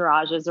their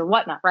entourages or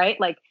whatnot, right?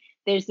 Like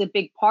there's a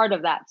big part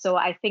of that. So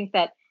I think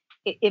that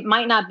it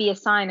might not be a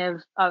sign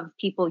of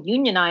people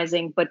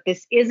unionizing, but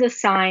this is a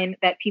sign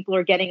that people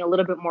are getting a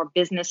little bit more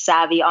business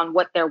savvy on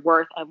what they're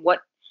worth and what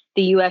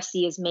the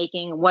UFC is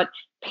making, what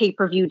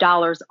pay-per-view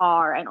dollars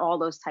are, and all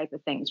those type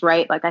of things,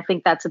 right? Like, I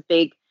think that's a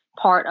big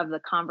part of the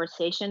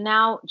conversation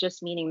now,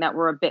 just meaning that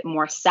we're a bit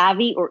more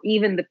savvy, or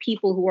even the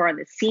people who are on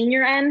the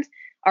senior end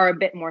are a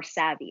bit more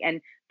savvy.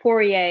 And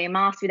Poirier,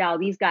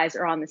 Masvidal, these guys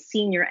are on the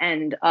senior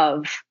end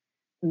of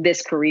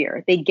this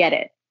career. They get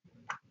it.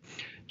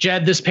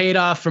 Jed, this paid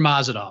off for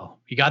Masvidal.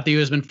 He got the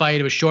Usman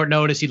fight. It was short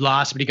notice. He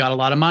lost, but he got a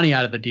lot of money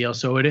out of the deal.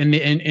 So in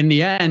the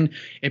end,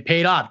 it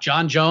paid off.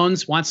 John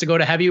Jones wants to go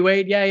to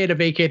heavyweight. Yeah, he had to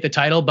vacate the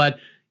title, but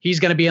he's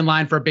going to be in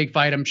line for a big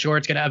fight. I'm sure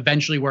it's going to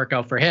eventually work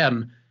out for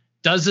him.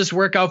 Does this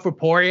work out for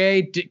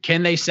Poirier?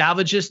 Can they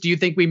salvage this? Do you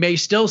think we may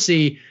still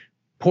see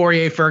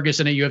Poirier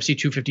Ferguson at UFC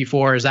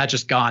 254? Or is that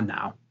just gone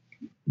now?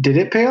 Did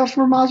it pay off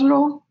for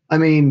Masvidal? I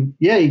mean,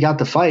 yeah, he got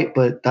the fight,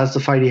 but that's the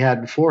fight he had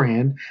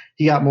beforehand.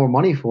 He got more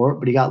money for it,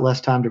 but he got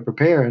less time to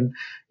prepare. And,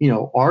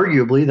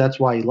 arguably that's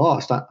why he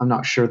lost. I'm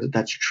not sure that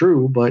that's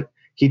true, but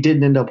he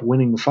didn't end up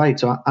winning the fight.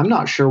 So I'm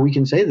not sure we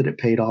can say that it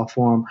paid off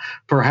for him.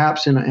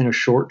 Perhaps in a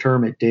short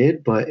term it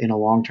did, but in a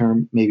long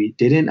term maybe it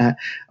didn't.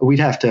 We'd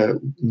have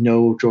to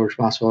know Jorge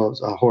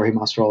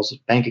Masvidal's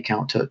bank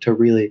account to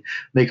really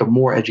make a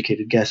more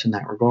educated guess in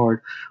that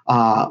regard.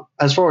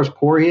 As far as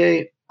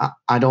Poirier,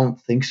 I don't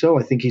think so.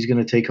 I think he's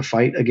going to take a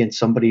fight against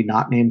somebody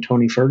not named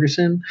Tony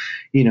Ferguson,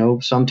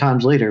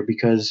 sometimes later,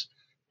 because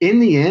in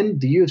the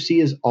end, the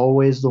UFC is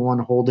always the one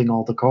holding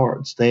all the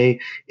cards. It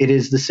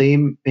is the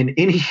same in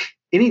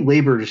any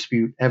labor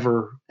dispute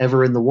ever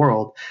in the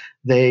world.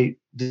 The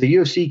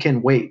UFC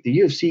can wait. The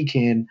UFC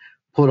can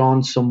put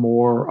on some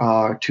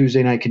more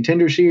Tuesday Night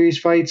Contender Series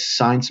fights,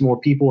 sign some more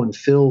people, and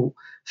fill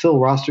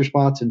roster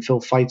spots and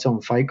fill fights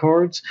on fight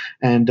cards.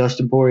 And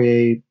Dustin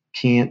Poirier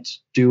can't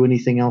do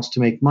anything else to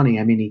make money.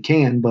 I mean, he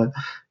can, but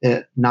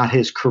not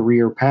his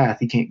career path.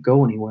 He can't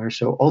go anywhere.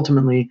 So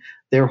ultimately,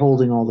 they're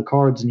holding all the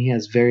cards, and he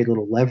has very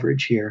little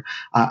leverage here.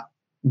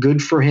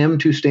 Good for him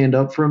to stand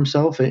up for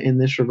himself in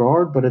this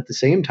regard, but at the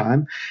same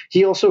time,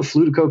 he also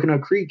flew to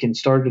Coconut Creek and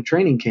started a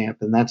training camp,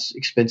 and that's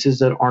expenses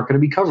that aren't going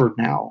to be covered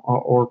now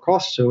or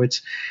costs. So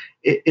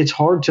it's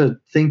hard to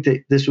think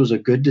that this was a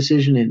good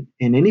decision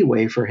in any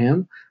way for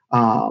him.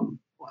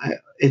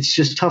 It's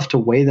just tough to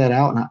weigh that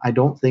out. And I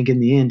don't think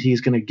in the end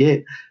he's going to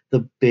get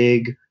the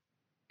big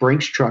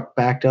Brinks truck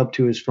backed up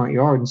to his front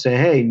yard and say,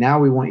 hey, now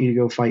we want you to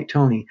go fight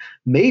Tony.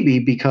 Maybe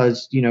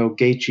because,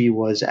 Gaethje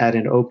was at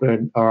an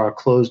open or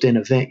closed in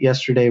event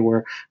yesterday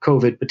where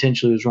COVID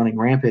potentially was running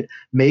rampant.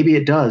 Maybe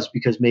it does,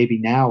 because maybe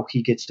now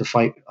he gets to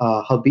fight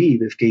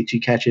Khabib if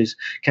Gaethje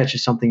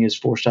catches something is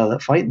forced out of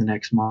that fight in the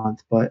next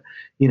month. But,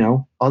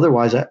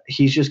 otherwise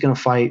he's just going to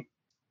fight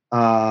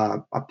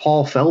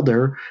Paul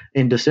Felder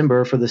in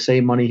December for the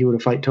same money he would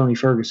have fight Tony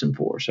Ferguson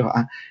for. So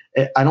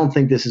I don't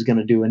think this is going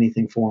to do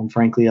anything for him,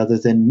 frankly, other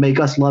than make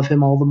us love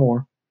him all the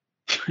more.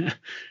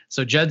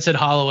 So Jed said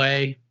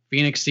Holloway.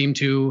 Phoenix seemed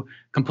to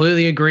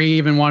completely agree,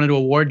 even wanted to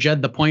award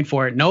Jed the point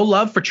for it. No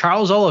love for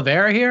Charles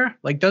Oliveira here?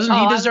 Like, doesn't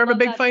he deserve a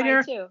big fight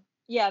here? Too.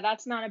 Yeah,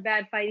 that's not a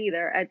bad fight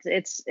either.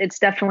 It's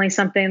definitely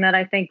something that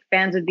I think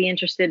fans would be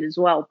interested as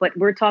well. But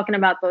we're talking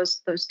about those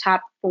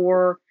top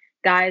 4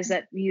 guys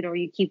that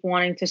you keep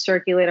wanting to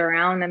circulate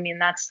around. I mean,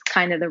 that's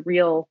kind of the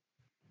real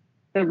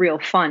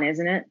fun,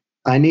 isn't it?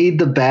 I need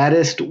the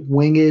baddest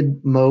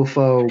winged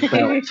mofo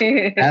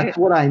belt. That's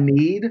what I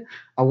need.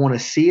 I want to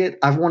see it.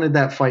 I've wanted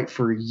that fight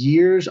for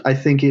years. I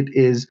think it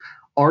is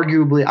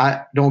arguably,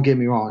 don't get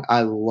me wrong,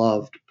 I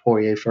loved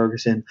Poirier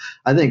Ferguson.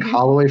 I think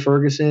Holloway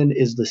Ferguson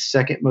is the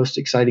second most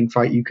exciting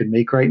fight you could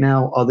make right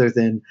now, other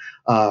than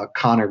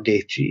Conor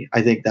Gaethje.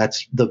 I think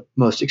that's the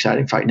most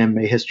exciting fight in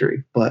MMA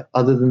history. But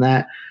other than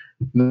that,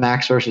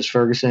 Max versus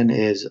Ferguson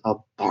is a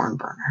barn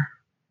burner.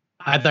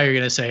 I thought you were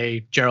going to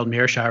say Gerald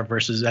Meerschaert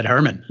versus Ed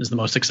Herman is the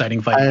most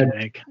exciting fight you can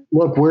make.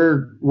 Look,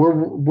 we're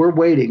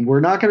waiting. We're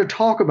not going to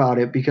talk about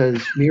it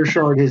because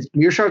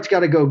Meerschaert's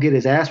got to go get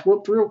his ass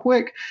whooped real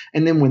quick,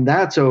 and then when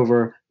that's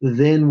over,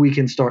 then we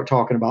can start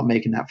talking about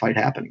making that fight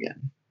happen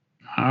again.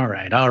 All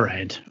right.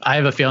 I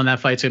have a feeling that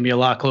fight's going to be a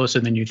lot closer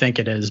than you think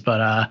it is,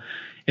 but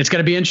it's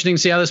going to be interesting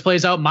to see how this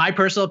plays out. My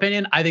personal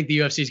opinion, I think the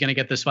UFC is going to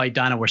get this fight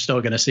done, and we're still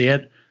going to see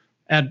it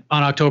on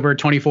October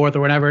 24th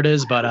or whatever it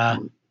is, but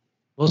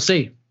we'll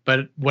see.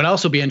 But what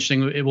else will be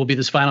interesting, it will be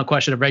this final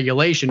question of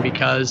regulation,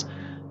 because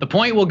the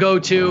point will go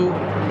to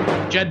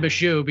Jed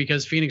Meshew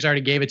because Phoenix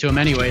already gave it to him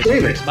anyway. So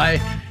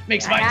it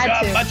makes my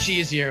job much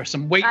easier.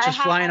 Some weight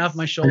just flying off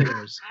my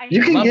shoulders.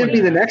 You can give me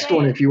the next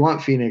one if you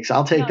want, Phoenix.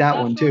 I'll take that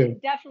one too.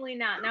 Definitely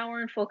not. Now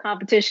we're in full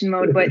competition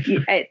mode, but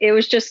it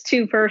was just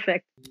too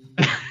perfect.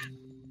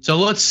 So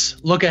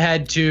let's look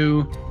ahead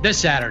to this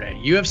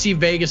Saturday. UFC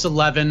Vegas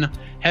 11,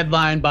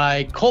 headlined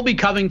by Colby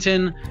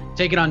Covington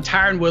taking on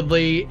Tyron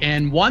Woodley.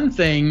 And one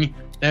thing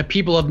that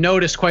people have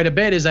noticed quite a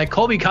bit is that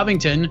Colby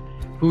Covington,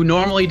 who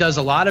normally does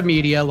a lot of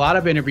media, a lot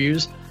of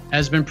interviews,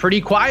 has been pretty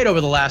quiet over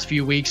the last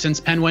few weeks since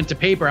pen went to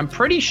paper. I'm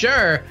pretty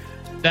sure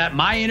that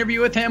my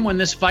interview with him when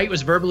this fight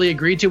was verbally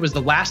agreed to was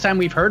the last time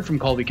we've heard from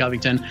Colby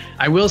Covington.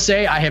 I will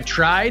say I have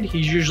tried.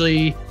 He's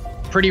usually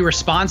pretty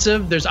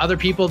responsive. There's other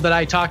people that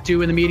I talk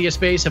to in the media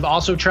space have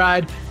also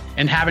tried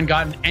and haven't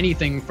gotten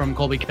anything from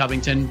Colby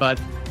Covington, but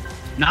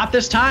not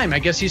this time. I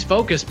guess he's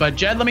focused. But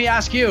Jed, let me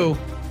ask you,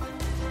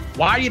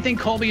 why do you think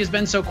Colby has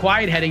been so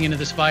quiet heading into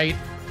this fight?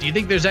 Do you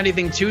think there's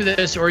anything to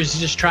this, or is he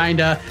just trying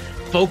to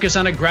focus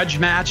on a grudge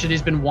match that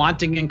he's been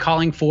wanting and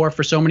calling for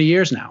so many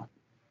years now?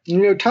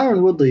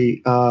 Tyron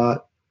Woodley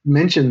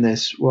mentioned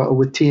this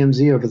with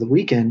TMZ over the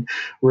weekend,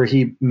 where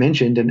he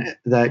mentioned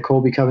that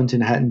Colby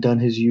Covington hadn't done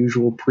his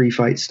usual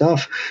pre-fight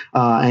stuff.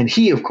 And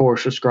he, of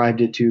course,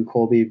 ascribed it to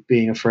Colby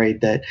being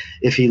afraid that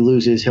if he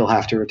loses, he'll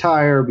have to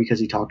retire because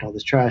he talked all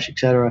this trash,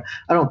 etc.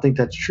 I don't think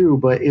that's true,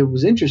 but it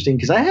was interesting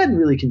because I hadn't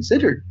really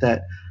considered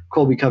that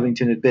Colby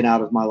Covington had been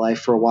out of my life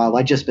for a while.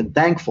 I'd just been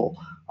thankful.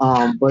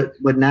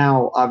 But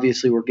now,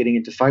 obviously, we're getting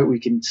into fight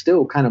week and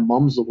still kind of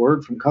mum's the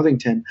word from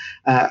Covington.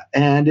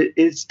 And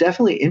it's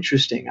definitely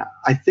interesting.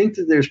 I think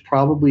that there's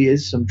probably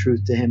is some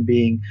truth to him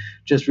being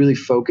just really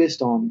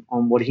focused on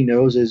what he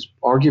knows is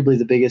arguably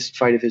the biggest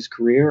fight of his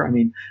career. I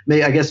mean,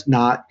 I guess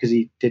not, because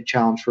he did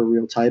challenge for a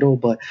real title.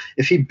 But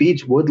if he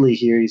beats Woodley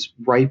here, he's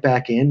right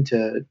back in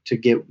to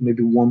get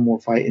maybe one more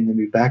fight and then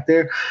be back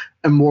there.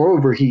 And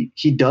moreover,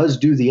 he does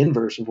do the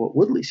inverse of what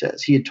Woodley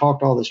says. He had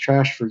talked all this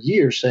trash for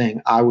years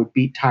saying, I would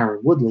beat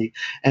Tyron Woodley.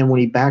 And when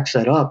he backs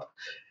that up,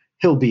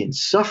 he'll be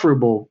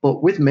insufferable,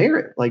 but with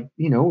merit. Like,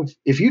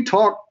 if you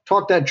talk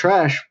that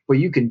trash, but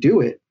you can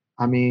do it,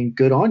 I mean,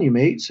 good on you,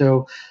 mate.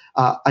 So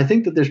I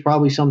think that there's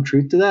probably some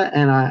truth to that.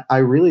 And I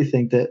really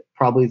think that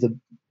probably the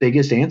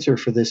biggest answer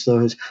for this, though,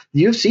 is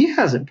the UFC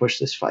hasn't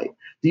pushed this fight.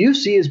 The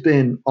UFC has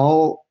been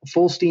all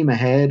full steam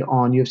ahead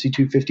on UFC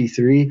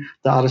 253,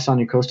 the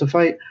Adesanya Costa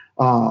fight,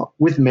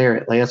 with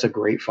merit. Like, that's a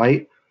great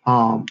fight.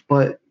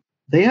 But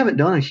they haven't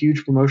done a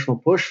huge promotional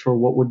push for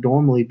what would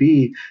normally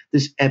be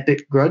this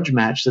epic grudge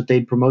match that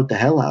they'd promote the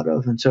hell out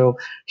of. And so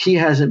he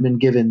hasn't been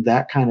given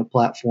that kind of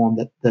platform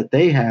that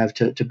they have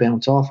to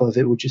bounce off of.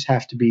 It would just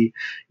have to be,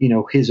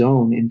 his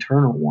own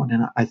internal one.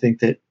 And I think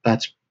that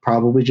that's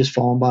probably just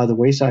fallen by the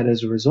wayside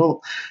as a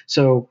result.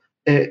 So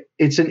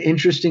it's an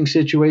interesting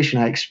situation.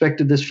 I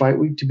expected this fight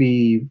week to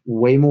be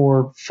way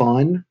more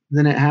fun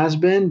than it has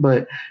been,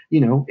 but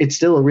it's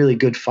still a really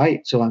good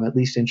fight. So I'm at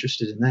least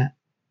interested in that.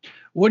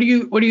 What do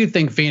you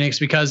think, Phoenix?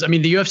 Because, I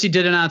mean, the UFC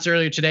did announce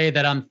earlier today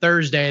that on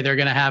Thursday they're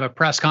going to have a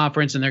press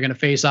conference and they're going to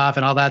face off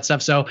and all that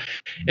stuff. So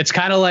it's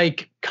kind of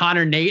like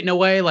Conor Nate in a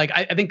way. Like,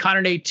 I think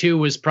Conor Nate 2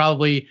 was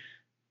probably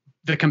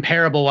the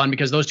comparable one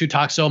because those two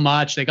talk so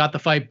much. They got the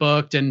fight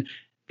booked and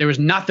there was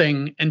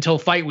nothing until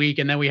fight week.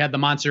 And then we had the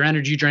Monster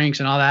Energy drinks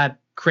and all that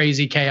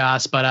crazy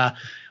chaos. But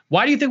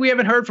why do you think we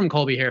haven't heard from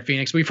Colby here,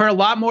 Phoenix? We've heard a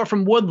lot more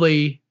from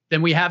Woodley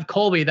than we have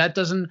Colby.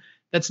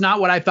 That's not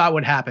what I thought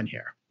would happen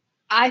here.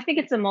 I think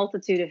it's a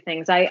multitude of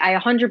things. I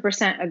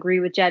 100% agree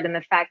with Jed in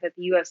the fact that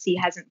the UFC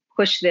hasn't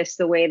pushed this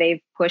the way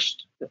they've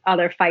pushed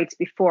other fights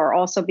before.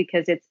 Also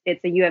because it's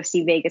a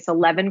UFC Vegas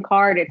 11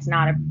 card. It's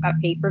not a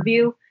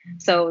pay-per-view.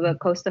 So the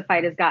Costa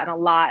fight has gotten a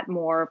lot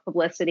more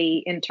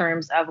publicity in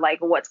terms of like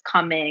what's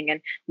coming and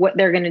what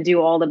they're going to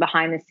do, all the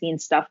behind the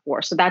scenes stuff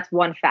for. So that's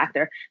one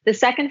factor. The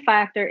second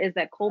factor is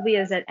that Colby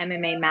is at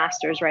MMA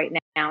Masters right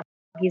now.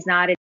 He's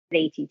not at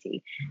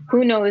ATT.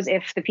 Who knows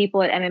if the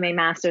people at MMA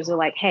Masters are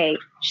like, hey,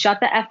 shut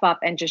the F up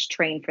and just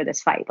train for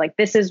this fight. Like,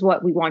 this is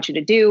what we want you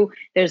to do.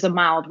 There's a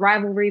mild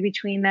rivalry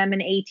between them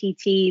and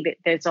ATT.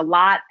 There's a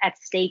lot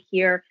at stake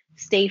here.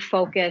 Stay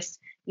focused,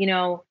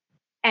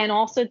 And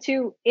also,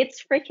 too,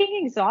 it's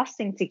freaking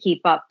exhausting to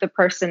keep up the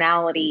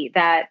personality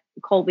that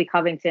Colby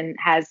Covington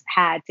has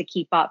had to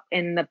keep up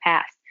in the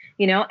past,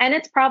 and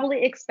it's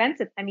probably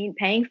expensive. I mean,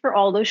 paying for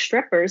all those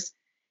strippers,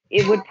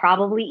 it would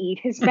probably eat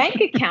his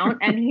bank account,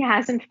 and he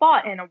hasn't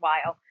fought in a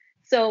while.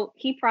 So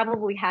he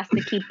probably has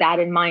to keep that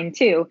in mind,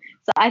 too.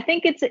 So I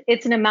think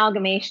it's an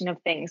amalgamation of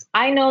things.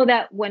 I know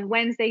that when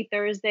Wednesday,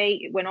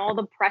 Thursday, when all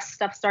the press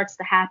stuff starts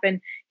to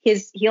happen,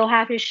 he'll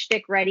have his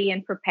shtick ready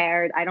and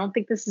prepared. I don't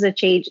think this is a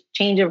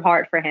change of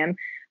heart for him.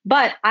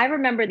 But I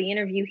remember the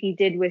interview he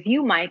did with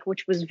you, Mike,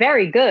 which was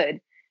very good,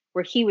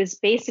 where he was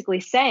basically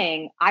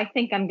saying, I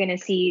think I'm going to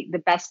see the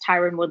best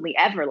Tyron Woodley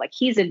ever. Like,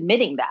 he's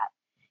admitting that.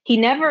 He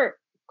never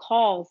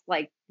calls,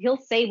 like, he'll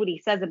say what he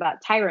says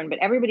about Tyron, but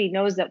everybody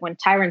knows that when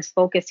Tyron's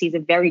focused, he's a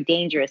very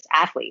dangerous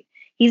athlete.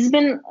 He's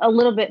been a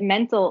little bit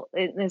mental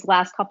in his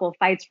last couple of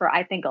fights for,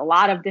 I think, a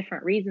lot of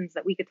different reasons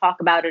that we could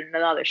talk about in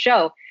another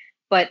show.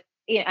 But,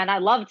 and I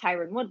love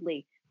Tyron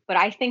Woodley, but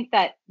I think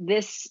that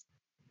this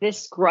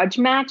grudge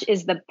match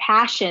is the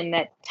passion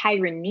that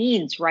Tyron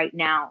needs right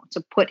now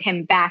to put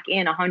him back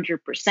in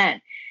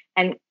 100%.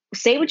 And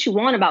say what you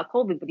want about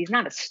Colby, but he's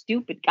not a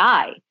stupid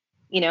guy,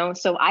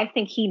 so I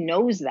think he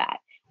knows that.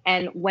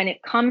 And when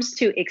it comes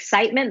to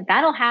excitement,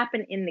 that'll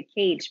happen in the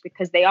cage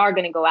because they are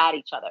going to go at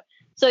each other.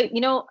 So,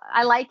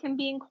 I like him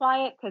being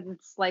quiet because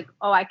it's like,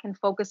 oh, I can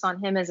focus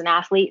on him as an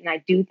athlete. And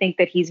I do think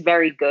that he's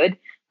very good.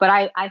 But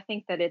I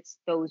think that it's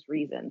those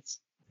reasons.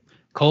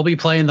 Colby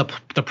playing the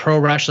pro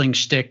wrestling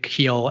shtick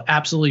heel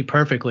absolutely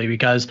perfectly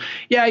because,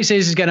 yeah, he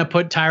says he's going to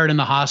put Tyron in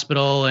the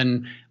hospital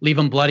and leave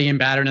him bloody and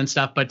battered and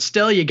stuff. But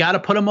still, you got to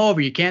put him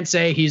over. You can't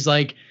say he's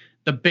like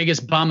the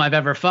biggest bum I've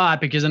ever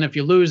fought, because then if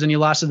you lose, then you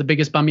lost to the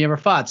biggest bum you ever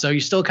fought. So you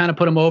still kind of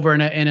put him over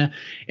in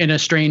a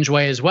strange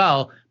way as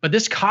well. But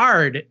this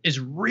card is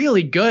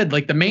really good.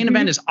 Like, the main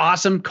event is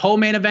awesome.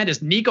 Co-main event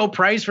is Nico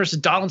Price versus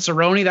Donald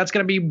Cerrone. That's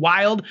going to be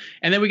wild.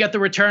 And then we got the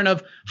return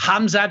of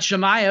Khamzat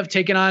Chimaev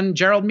taking on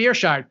Gerald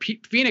Meerschaert.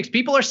 Phoenix,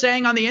 people are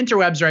saying on the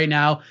interwebs right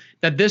now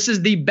that this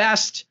is the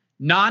best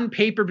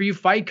non-pay-per-view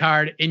fight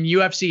card in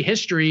UFC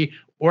history,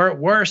 or at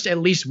worst, at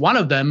least one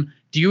of them.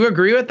 Do you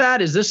agree with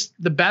that? Is this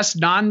the best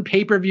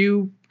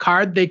non-pay-per-view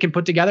card they can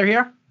put together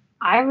here?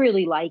 I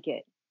really like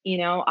it.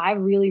 I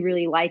really,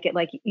 really like it.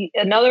 Like,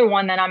 another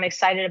one that I'm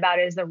excited about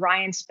is the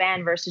Ryan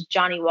Spann versus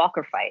Johnny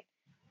Walker fight,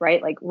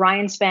 right? Like,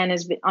 Ryan Spann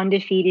has been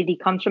undefeated. He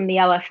comes from the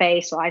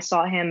LFA. So I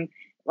saw him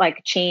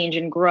like change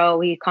and grow.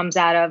 He comes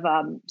out of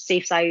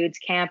Saif Sayoud's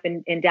camp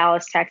in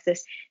Dallas,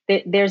 Texas.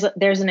 There's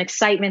an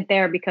excitement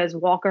there because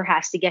Walker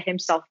has to get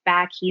himself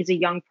back. He's a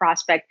young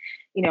prospect.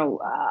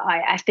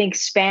 I think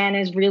Spann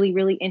is really,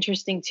 really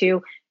interesting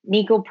too.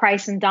 Nico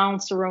Price and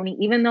Donald Cerrone,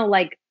 even though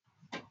like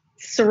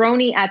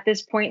Cerrone at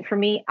this point for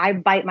me, I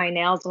bite my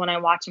nails when I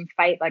watch him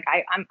fight. Like,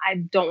 I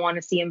don't want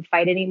to see him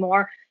fight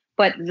anymore.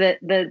 But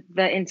the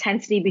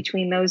intensity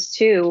between those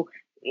two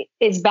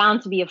is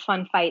bound to be a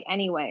fun fight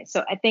anyway.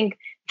 So I think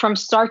from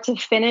start to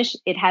finish,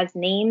 it has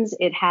names,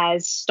 it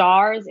has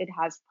stars, it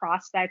has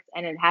prospects,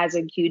 and it has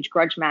a huge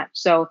grudge match.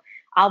 So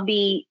I'll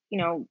be,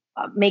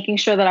 making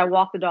sure that I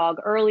walk the dog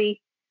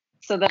early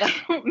so that I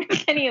don't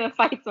miss any of the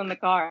fights on the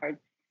card.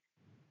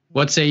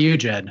 What say you,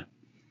 Jed?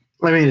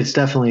 I mean, it's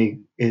definitely,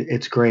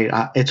 it's great.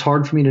 It's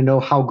hard for me to know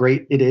how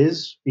great it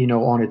is,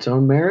 on its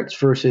own merits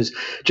versus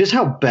just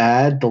how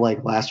bad the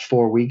last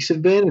 4 weeks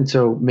have been. And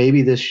so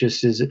maybe this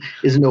just is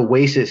an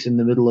oasis in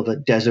the middle of a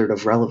desert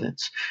of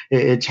relevance.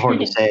 It's hard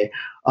to say.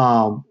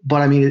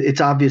 But I mean,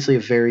 it's obviously a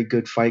very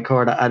good fight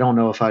card. I don't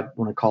know if I'd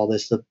want to call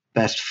this the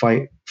best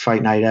fight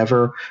night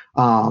ever,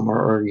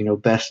 or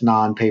best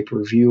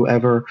non-pay-per-view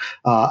ever.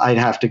 I'd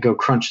have to go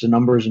crunch the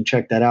numbers and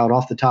check that out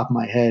off the top of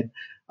my head.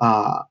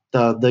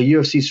 The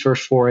UFC's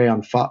first foray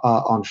on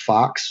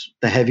Fox,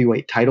 the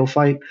heavyweight title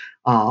fight,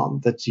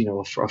 that's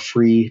a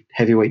free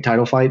heavyweight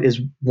title fight,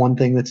 is one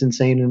thing that's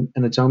insane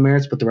in its own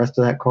merits. But the rest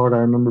of that card I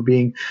remember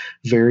being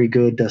very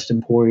good.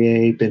 Dustin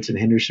Poirier, Benson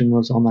Henderson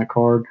was on that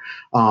card.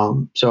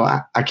 So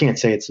I can't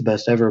say it's the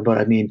best ever, but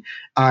I mean,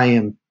 I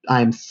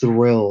am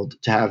thrilled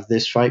to have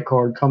this fight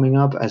card coming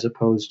up as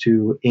opposed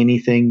to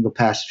anything the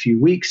past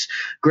few weeks.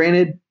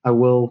 Granted, I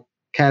will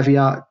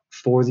caveat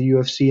for the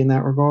UFC in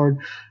that regard,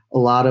 a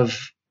lot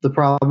of the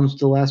problems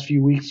the last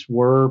few weeks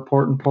were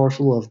part and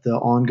parcel of the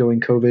ongoing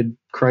COVID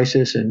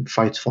crisis and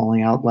fights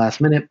falling out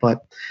last minute.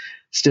 But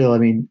still, I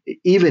mean,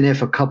 even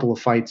if a couple of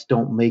fights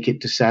don't make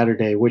it to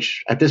Saturday,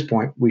 which at this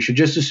point we should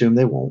just assume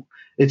they won't,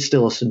 it's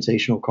still a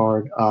sensational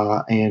card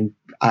and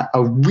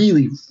a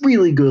really,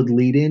 really good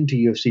lead into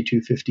UFC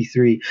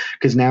 253,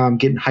 because now I'm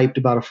getting hyped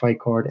about a fight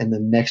card and the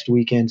next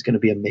weekend's going to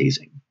be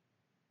amazing.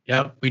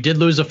 Yep, we did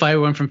lose a fight.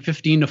 We went from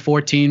 15 to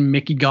 14.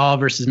 Mickey Gall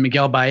versus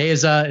Miguel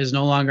Baeza is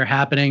no longer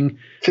happening.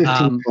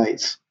 15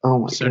 fights. Oh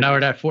my! So now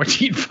we're at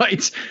 14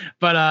 fights.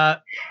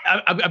 But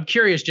I'm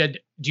curious, Jed.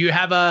 Do you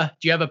have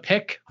a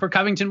pick for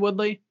Covington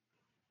Woodley?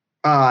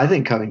 I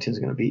think Covington's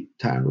going to beat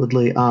Tyron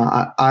Woodley.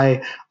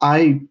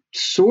 I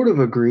sort of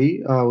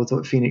agree with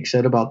what Phoenix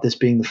said about this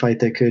being the fight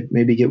that could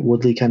maybe get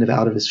Woodley kind of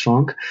out of his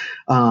funk.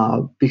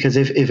 Because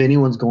if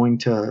anyone's going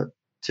to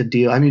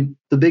deal, I mean,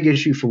 the big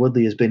issue for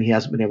Woodley has been he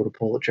hasn't been able to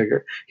pull the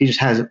trigger. He just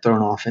hasn't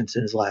thrown offense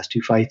in his last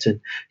 2 fights, and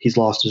he's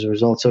lost as a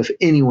result. So if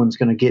anyone's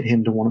going to get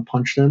him to want to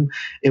punch them,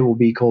 it will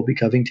be Colby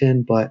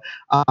Covington. But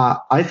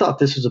I thought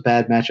this was a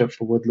bad matchup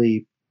for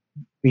Woodley,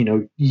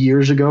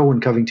 years ago when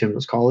Covington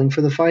was calling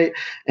for the fight.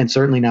 And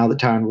certainly now that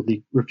Tyron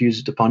Woodley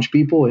refuses to punch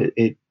people,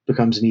 it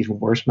becomes an even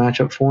worse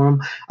matchup for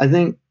him. I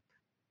think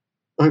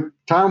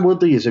Tyron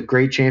Woodley is a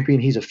great champion.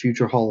 He's a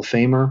future Hall of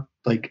Famer,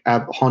 like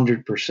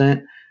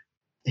 100%.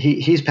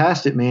 He's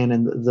past it, man.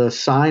 And the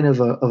sign of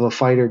a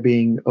fighter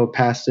being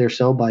past their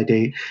sell-by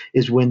date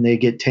is when they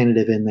get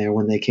tentative in there,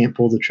 when they can't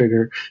pull the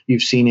trigger.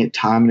 You've seen it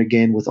time and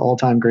again with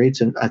all-time greats,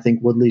 and I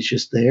think Woodley's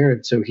just there.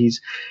 And so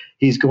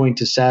he's going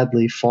to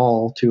sadly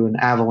fall to an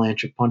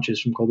avalanche of punches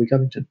from Colby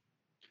Covington.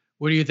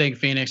 What do you think,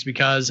 Phoenix?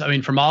 Because, I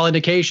mean, from all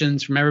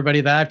indications, from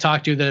everybody that I've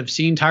talked to that have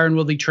seen Tyron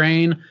Woodley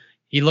train,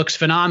 he looks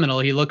phenomenal.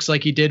 He looks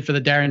like he did for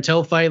the Darren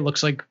Till fight,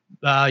 looks like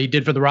he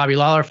did for the Robbie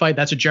Lawler fight.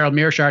 That's what Gerald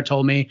Mearshart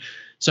told me.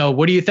 So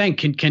what do you think?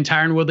 Can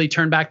Tyron Woodley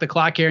turn back the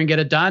clock here and get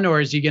it done, or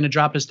is he going to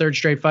drop his 3rd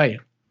straight fight?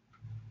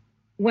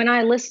 When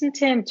I listen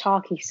to him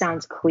talk, he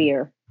sounds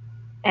clear.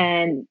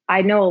 And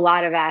I know a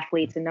lot of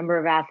athletes, a number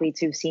of athletes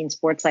who've seen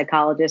sports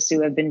psychologists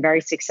who have been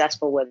very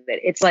successful with it.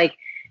 It's like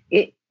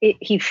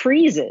he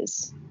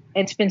freezes.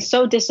 It's been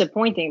so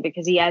disappointing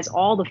because he has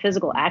all the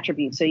physical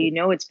attributes. So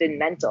it's been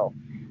mental.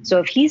 So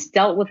if he's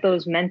dealt with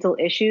those mental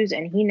issues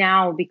and he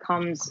now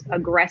becomes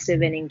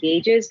aggressive and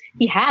engages,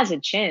 he has a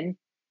chin.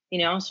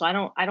 So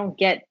I don't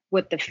get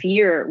what the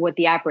fear, what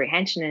the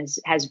apprehension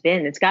has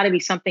been. It's got to be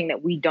something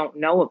that we don't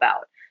know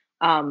about.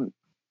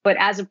 But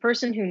as a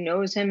person who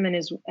knows him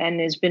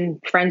and has been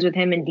friends with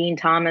him and Dean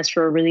Thomas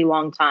for a really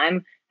long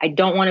time, I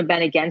don't want to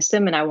bet against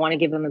him, and I want to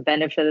give him the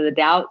benefit of the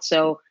doubt.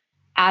 So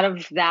out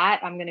of that,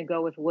 I'm going to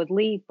go with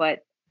Woodley, but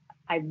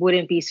I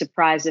wouldn't be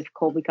surprised if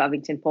Colby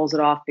Covington pulls it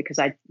off, because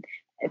I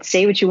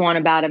say what you want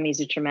about him. He's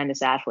a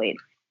tremendous athlete.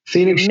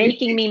 Phoenix, you're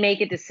making me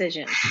make a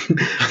decision.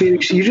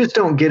 Phoenix, you just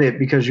don't get it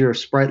because you're a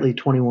sprightly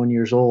 21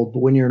 years old. But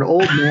when you're an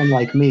old man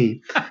like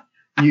me,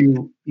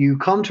 you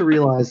come to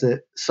realize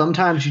that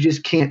sometimes you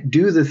just can't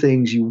do the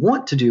things you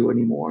want to do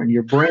anymore, and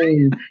your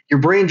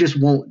brain just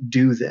won't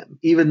do them.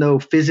 Even though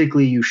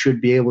physically you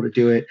should be able to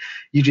do it,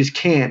 you just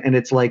can't. And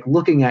it's like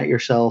looking at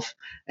yourself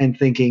and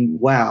thinking,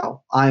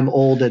 wow, I'm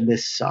old and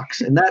this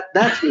sucks. And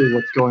that's really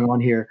what's going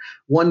on here.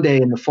 One day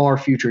in the far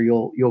future,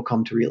 you'll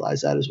come to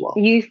realize that as well.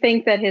 You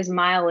think that his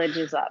mileage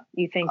is up.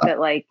 You think that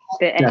like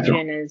the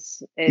engine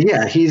is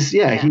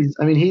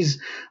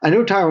I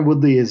know Tyron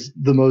Woodley is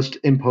the most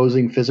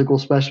imposing physical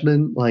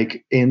specimen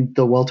like in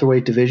the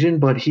welterweight division,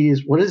 but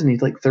he's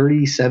like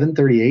 37,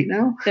 38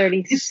 now?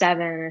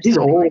 37 or something. He's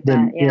old, like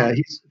that.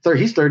 And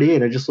he's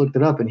 38. I just looked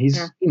it up, and he's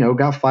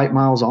got fight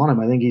miles on him.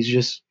 I think he's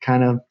just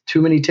kind of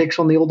too many ticks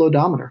on the old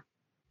odometer.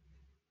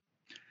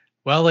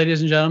 Well,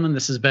 ladies and gentlemen,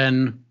 this has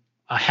been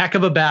a heck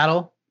of a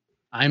battle.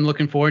 I'm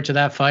looking forward to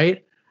that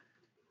fight.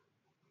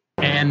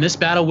 And this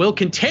battle will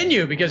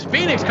continue because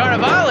Phoenix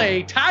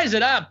Carnivale ties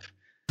it up.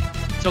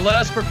 So let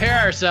us prepare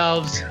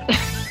ourselves.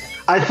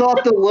 I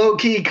thought the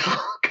low-key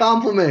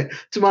compliment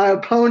to my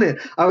opponent.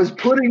 I was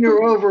putting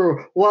her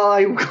over while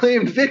I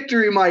claimed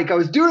victory, Mike. I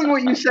was doing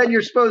what you said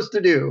you're supposed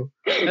to do.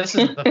 This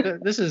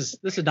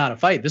is not a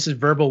fight. This is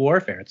verbal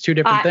warfare. It's two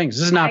different things.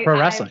 This is not pro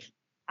wrestling.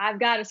 I've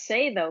got to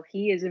say, though,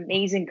 he is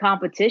amazing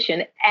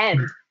competition,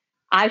 and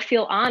I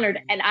feel honored,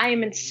 and I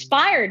am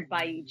inspired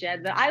by you,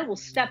 Jed, that I will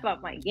step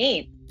up my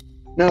game.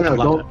 No,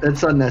 don't.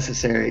 That's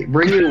unnecessary.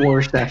 Bring your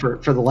worst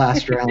effort for the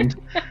last round.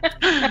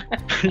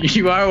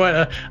 You are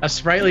what, a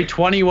sprightly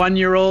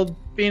 21-year-old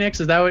Phoenix?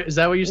 Is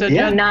that what you said?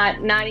 Yeah,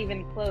 not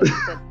even close.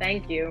 But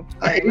thank you.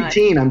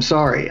 18. I'm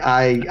sorry.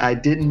 I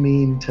didn't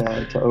mean to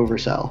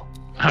oversell.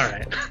 All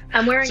right.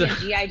 I'm wearing a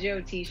G.I.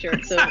 Joe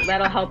t-shirt, so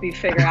that'll help you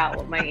figure out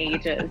what my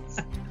age is.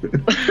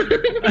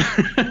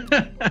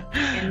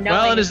 And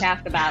knowing is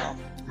half the battle.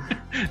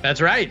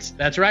 That's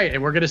right.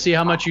 And we're going to see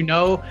how much you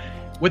know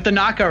with the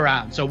knockout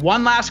round. So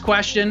one last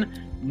question.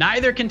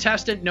 Neither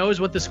contestant knows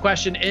what this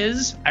question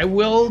is. I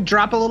will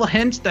drop a little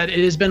hint that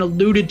it has been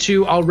alluded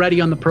to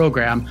already on the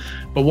program.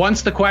 But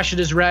once the question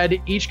is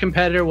read, each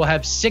competitor will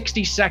have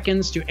 60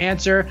 seconds to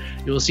answer.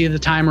 You will see the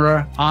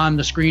timer on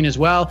the screen as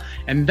well.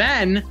 And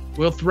then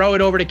we'll throw it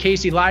over to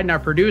Casey Leiden, our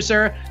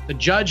producer, the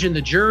judge and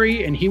the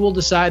jury, and he will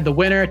decide the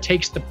winner.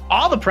 Takes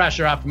all the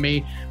pressure off of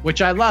me,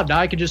 which I love. Now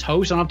I can just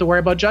host. I don't have to worry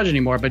about judge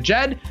anymore. But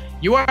Jed,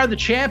 you are the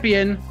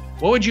champion.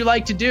 What would you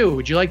like to do?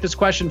 Would you like this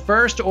question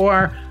first,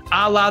 or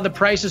a la The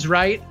Price is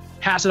Right,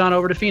 pass it on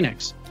over to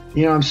Phoenix?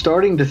 I'm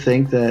starting to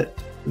think that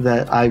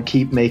that I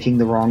keep making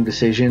the wrong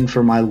decision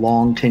for my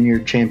long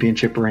tenured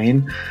championship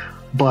reign,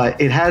 but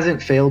it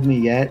hasn't failed me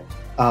yet.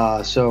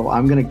 So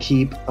I'm going to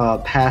keep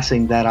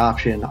passing that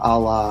option a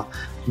la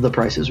The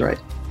Price is Right.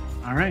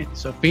 All right.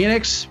 So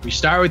Phoenix, we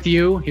start with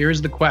you.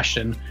 Here's the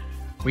question.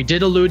 We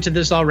did allude to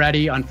this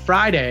already. On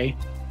Friday,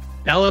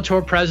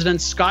 Bellator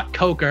president Scott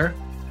Coker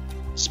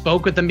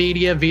spoke with the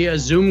media via a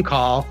Zoom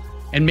call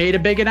and made a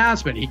big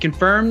announcement. He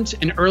confirmed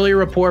an earlier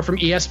report from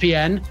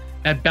ESPN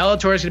that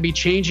Bellator is going to be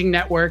changing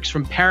networks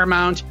from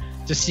Paramount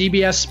to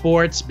CBS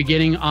Sports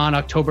beginning on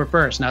October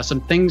 1st. Now,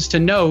 some things to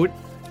note.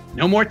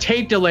 No more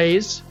tape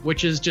delays,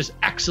 which is just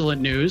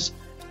excellent news.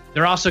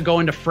 They're also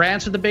going to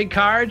France with a big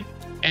card.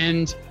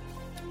 And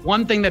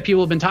one thing that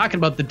people have been talking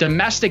about, the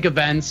domestic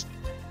events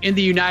in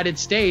the United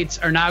States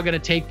are now going to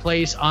take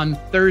place on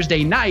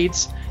Thursday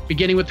nights,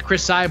 beginning with the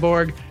Chris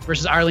Cyborg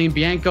versus Arlene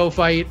Bianco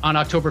fight on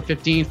October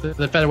 15th for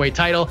the featherweight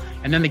title,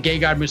 and then the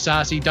Gegard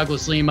Mousasi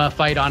Douglas Lima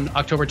fight on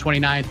October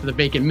 29th for the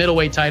vacant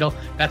middleweight title.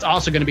 That's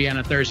also going to be on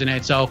a Thursday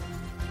night. So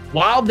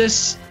while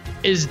this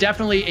is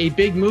definitely a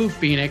big move,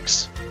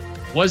 Phoenix,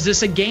 was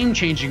this a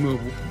game-changing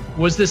move?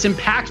 Was this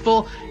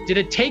impactful? Did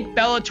it take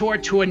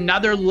Bellator to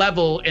another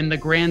level in the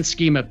grand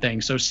scheme of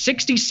things? So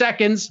 60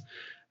 seconds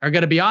are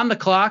going to be on the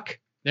clock.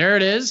 There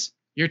it is.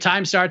 Your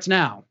time starts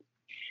now.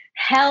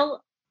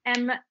 Hell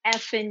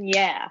effing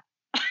yeah.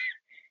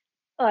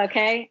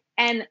 Okay.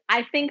 And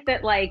I think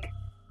that, like,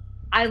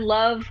 I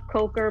love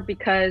Coker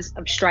because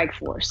of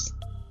Strikeforce.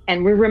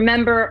 And we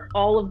remember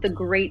all of the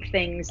great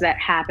things that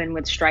happened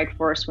with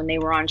Strikeforce when they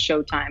were on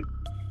Showtime.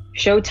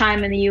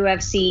 Showtime and the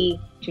UFC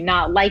do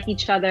not like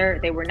each other.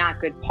 They were not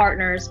good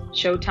partners.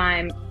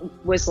 Showtime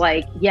was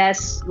like,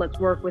 yes, let's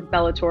work with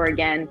Bellator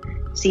again.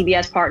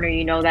 CBS partner,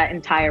 you know, that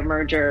entire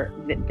merger,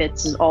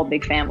 this is all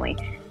big family.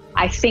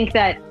 I think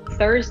that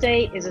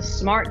Thursday is a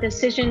smart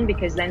decision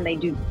because then they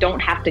don't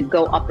have to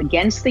go up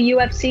against the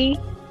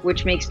UFC,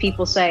 which makes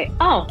people say,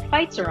 oh,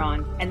 fights are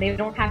on, and they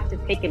don't have to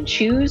pick and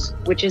choose,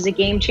 which is a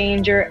game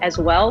changer as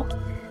well.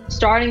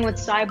 Starting with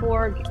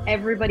Cyborg,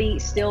 everybody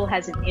still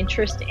has an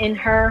interest in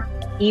her,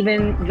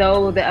 even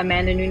though the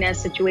Amanda Nunes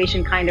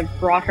situation kind of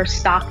brought her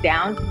stock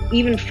down.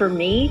 Even for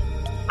me,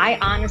 I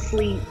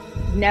honestly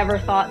never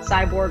thought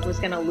Cyborg was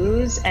going to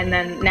lose, and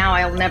then now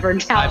I'll never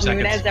doubt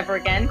Nunes ever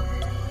again.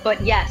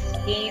 But yes,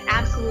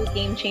 absolute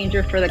game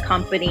changer for the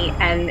company,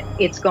 and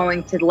it's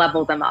going to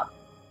level them up.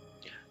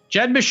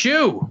 Jed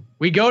Meshew,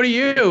 we go to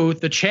you,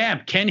 the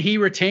champ. Can he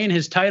retain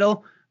his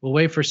title? We'll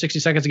wait for 60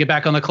 seconds to get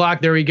back on the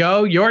clock. There we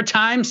go. Your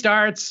time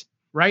starts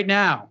right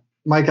now.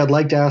 Mike, I'd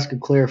like to ask a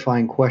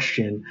clarifying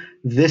question.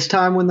 This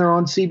time when they're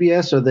on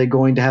CBS, are they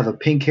going to have a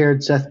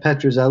pink-haired Seth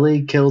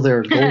Petrozelli kill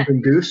their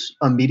golden goose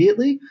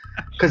immediately?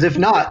 Because if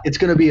not, it's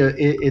going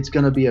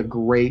to be a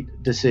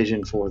great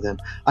decision for them.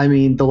 I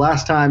mean, the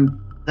last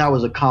time that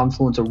was a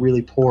confluence of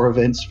really poor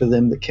events for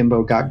them that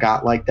Kimbo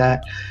got like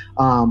that.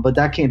 But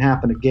that can't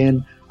happen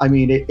again. I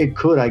mean, it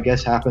could, I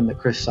guess, happen that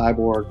Chris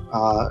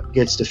Cyborg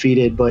gets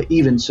defeated, but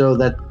even so,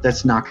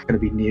 that's not going to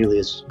be nearly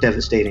as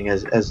devastating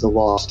as the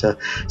loss to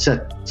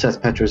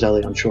Seth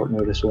Petrozelli on short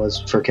notice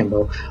was for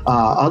Kimbo.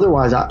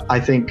 Otherwise, I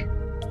think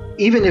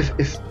even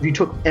if you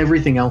took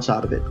everything else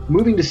out of it,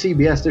 moving to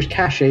CBS, there's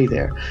cachet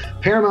there.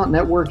 Paramount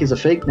Network is a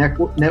fake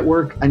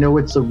network. I know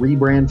it's a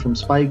rebrand from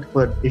Spike,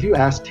 but if you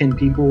ask 10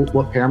 people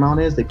what Paramount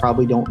is, they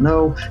probably don't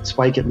know.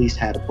 Spike at least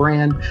had a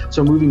brand.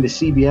 So moving to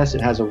CBS, it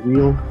has a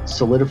real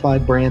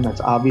solidified brand.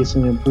 That's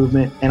obviously an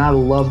improvement. And I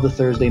love the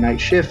Thursday night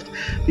shift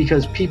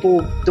because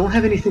people don't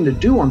have anything to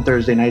do on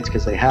Thursday nights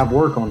because they have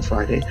work on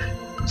Friday.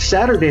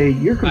 Saturday,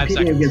 you're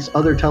competing against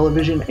other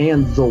television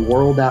and the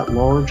world at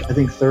large. I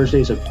think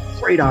Thursday is a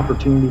great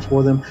opportunity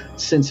for them.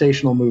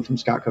 Sensational move from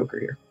Scott Coker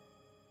here.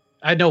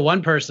 I know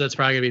one person that's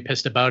probably gonna be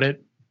pissed about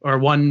it, or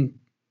one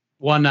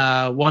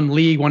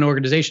league, one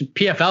organization.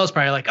 PFL is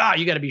probably like, oh,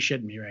 you got to be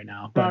shitting me right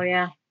now. But oh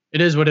yeah, it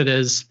is what it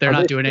is. They're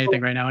not doing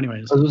anything right now,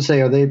 anyways. I was gonna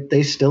say, are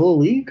they still a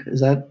league?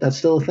 Is that's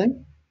still a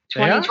thing?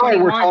 That's why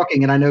we're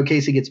talking, and I know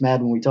Casey gets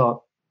mad when we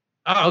talk.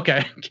 Oh,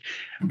 okay.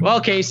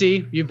 Well,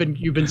 Casey, you've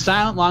been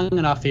silent long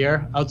enough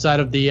here, outside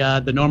of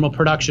the normal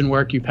production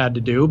work you've had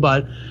to do.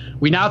 But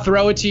we now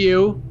throw it to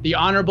you, the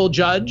honorable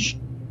judge.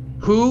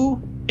 Who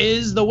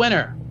is the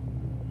winner?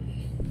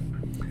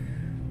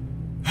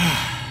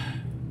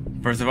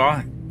 First of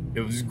all,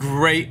 it was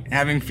great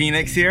having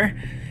Phoenix here.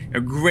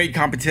 A great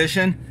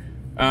competition.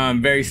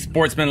 Very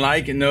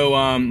sportsmanlike.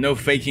 No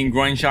faking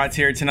groin shots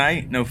here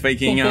tonight. No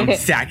faking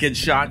sackage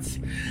shots.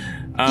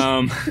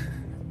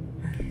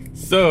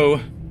 So,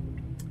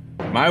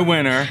 my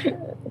winner,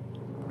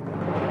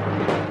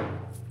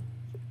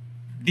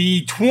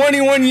 the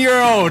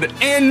 21-year-old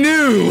and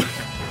new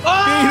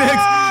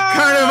Phoenix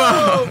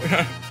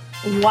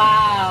Carnival.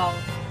 Wow.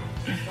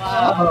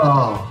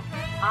 Oh,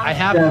 I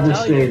have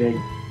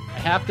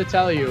to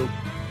tell you,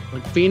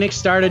 when Phoenix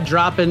started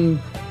dropping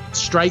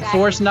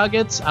Strikeforce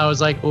nuggets, I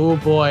was like, oh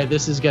boy,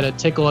 this is gonna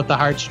tickle at the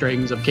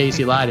heartstrings of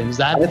Casey Leydon. Is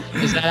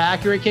that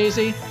accurate,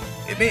 Casey?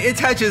 It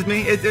touches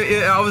me.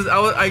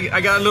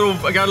 I got a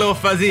little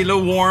fuzzy, a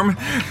little warm.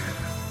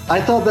 I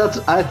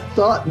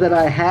thought that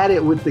I had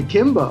it with the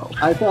Kimbo.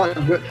 I thought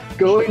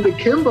going to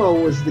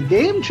Kimbo was the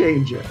game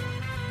changer.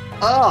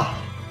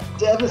 Oh,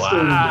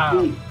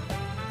 devastating defeat.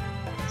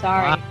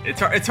 Sorry.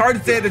 It's hard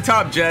to stay at the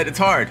top, Jed. It's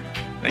hard.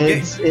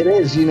 It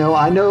is. You know,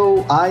 I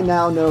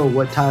now know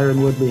what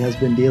Tyron Woodley has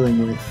been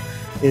dealing with.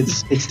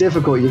 It's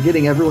difficult. You're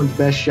getting everyone's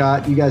best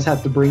shot. You guys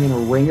have to bring in a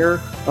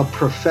ringer, a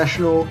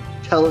professional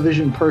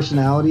television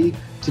personality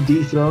to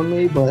dethrone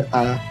me. But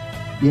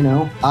you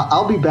know,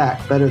 I'll be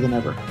back better than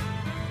ever.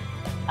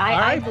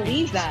 I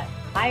believe that.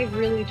 I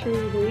really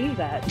truly believe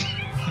that.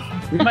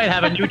 We might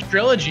have a new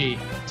trilogy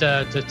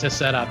to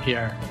set up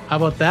here. How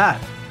about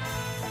that?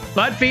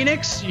 But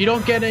Phoenix, you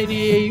don't get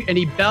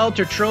any belt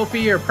or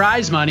trophy or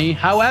prize money.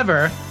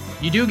 However,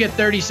 you do get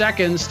 30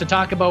 seconds to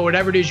talk about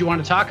whatever it is you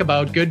want to talk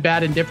about, good,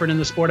 bad, and different in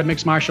the sport of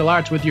mixed martial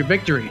arts with your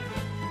victory.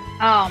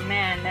 Oh,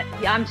 man.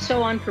 I'm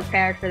so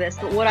unprepared for this.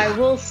 But what I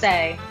will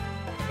say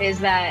is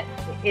that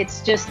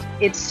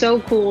it's so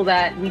cool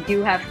that we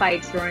do have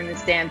fights during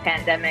this damn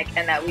pandemic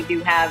and that we do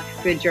have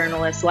good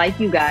journalists like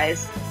you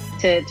guys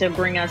to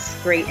bring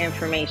us great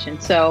information.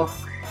 So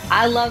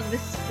I love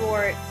this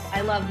sport.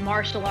 I love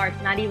martial arts,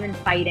 not even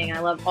fighting. I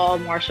love all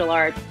martial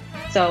arts.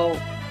 So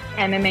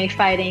MMA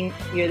fighting,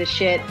 you're the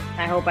shit.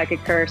 I hope I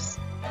could curse.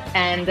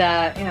 And,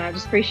 I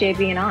just appreciate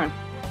being on.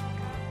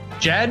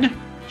 Jed,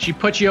 she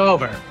put you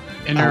over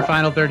in her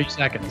final 30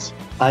 seconds.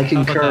 I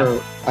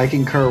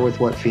concur with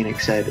what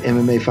Phoenix said.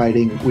 MMA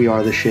fighting, we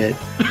are the shit.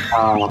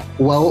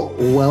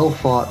 Well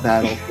fought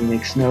battle,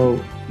 Phoenix.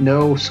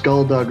 No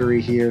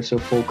skullduggery here, so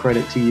full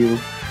credit to you.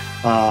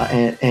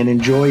 And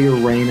enjoy your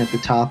reign at the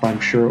top. I'm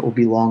sure it will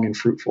be long and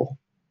fruitful.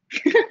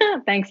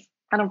 Thanks.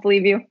 I don't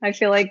believe you. I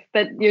feel like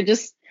that you're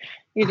just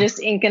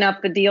inking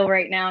up the deal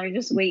right now. You're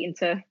just waiting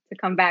to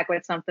come back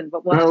with something.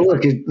 But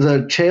look,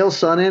 the Chael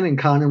Sonnen and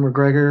Conor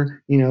McGregor,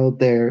 you know,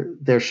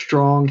 they're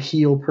strong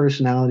heel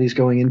personalities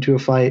going into a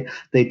fight.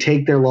 They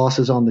take their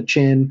losses on the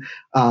chin.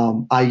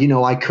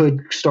 I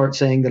could start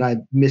saying that I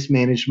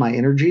mismanaged my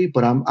energy,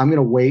 but I'm going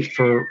to wait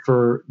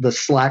for the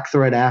Slack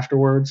thread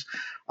afterwards.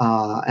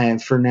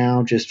 And for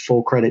now, just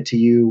full credit to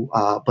you.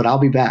 But I'll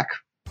be back.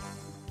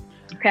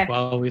 Okay.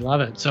 Well, we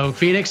love it. So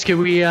Phoenix, can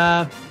we, you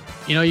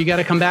got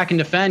to come back and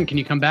defend. Can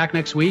you come back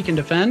next week and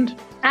defend?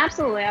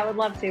 Absolutely. I would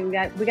love to.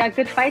 We got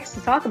good fights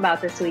to talk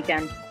about this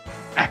weekend.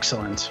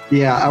 Excellent.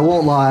 Yeah, I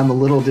won't lie. I'm a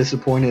little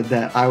disappointed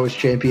that I was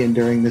champion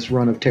during this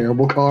run of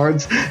terrible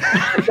cards.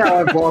 Now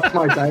I've lost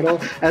my title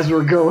as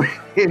we're going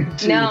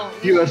into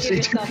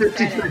UFC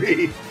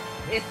 253.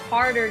 It's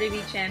harder to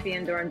be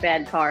champion during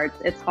bad cards.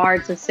 It's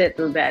hard to sit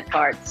through bad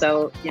cards.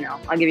 So,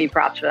 I'll give you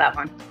props for that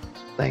one.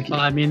 Thank you.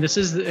 Well,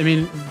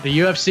 the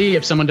UFC,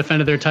 if someone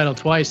defended their title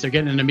twice, they're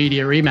getting an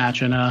immediate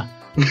rematch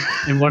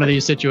in one of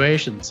these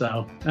situations.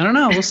 So I don't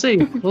know. We'll see.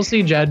 We'll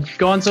see, Jed.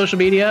 Go on social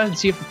media and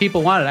see if the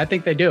people want it. I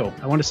think they do.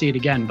 I want to see it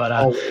again. But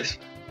always.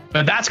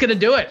 But that's going to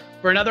do it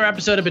for another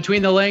episode of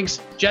Between the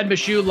Links. Jed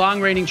Meshew, long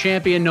reigning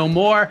champion, no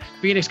more.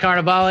 Phoenix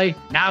Carnevale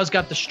now's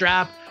got the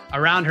strap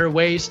around her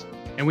waist.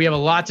 And we have a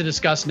lot to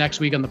discuss next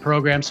week on the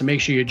program, so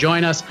make sure you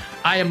join us.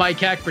 I am Mike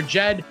Heck for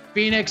Jed,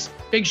 Phoenix.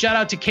 Big shout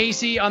out to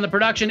Casey on the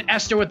production,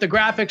 Esther with the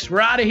graphics.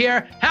 We're out of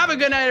here. Have a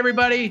good night,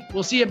 everybody.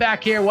 We'll see you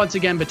back here once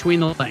again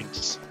Between the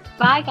Links.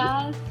 Bye,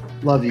 guys.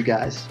 Love you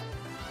guys.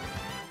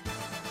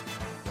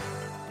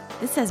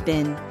 This has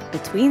been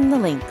Between the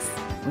Links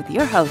with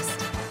your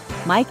host,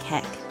 Mike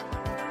Heck.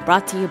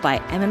 Brought to you by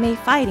MMA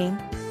Fighting,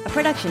 a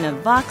production of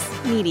Vox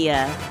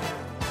Media.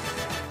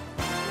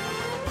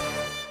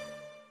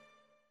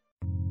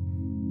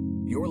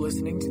 You're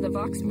listening to the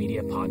Vox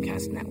Media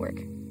Podcast Network.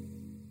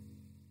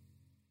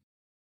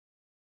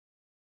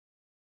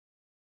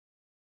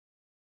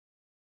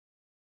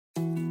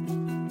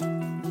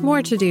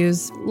 More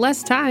to-dos,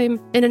 less time,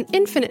 and an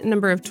infinite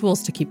number of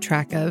tools to keep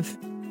track of.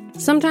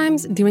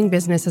 Sometimes doing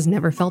business has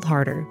never felt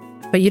harder,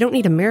 but you don't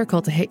need a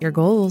miracle to hit your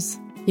goals.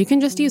 You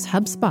can just use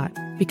HubSpot,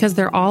 because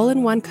their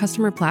all-in-one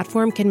customer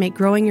platform can make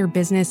growing your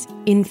business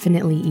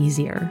infinitely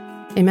easier.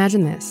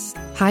 Imagine this: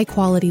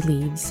 high-quality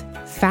leads,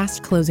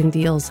 fast closing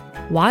deals,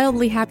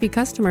 wildly happy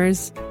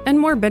customers, and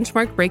more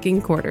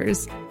benchmark-breaking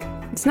quarters.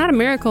 It's not a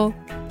miracle,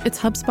 it's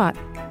HubSpot.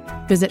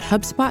 Visit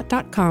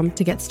HubSpot.com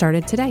to get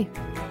started today.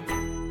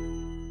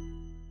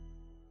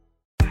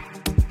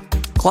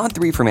 Claude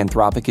 3 from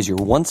Anthropic is your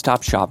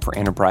one-stop shop for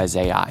enterprise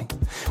AI.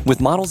 With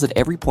models at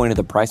every point of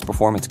the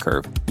price-performance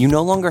curve, you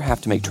no longer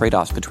have to make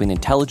trade-offs between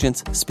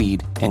intelligence,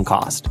 speed, and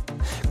cost.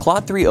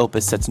 Claude 3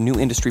 Opus sets new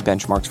industry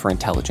benchmarks for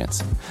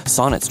intelligence.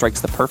 Sonnet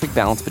strikes the perfect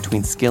balance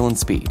between skill and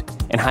speed.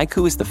 And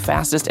Haiku is the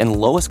fastest and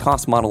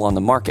lowest-cost model on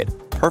the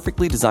market,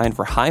 perfectly designed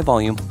for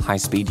high-volume,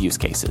 high-speed use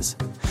cases.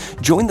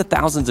 Join the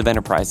thousands of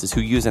enterprises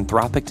who use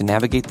Anthropic to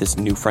navigate this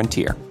new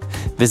frontier.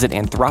 Visit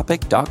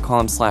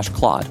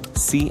anthropic.com/Claude,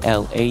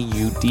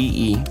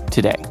 CLAUDE,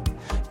 today.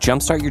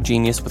 Jumpstart your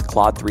genius with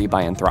Claude 3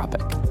 by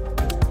Anthropic.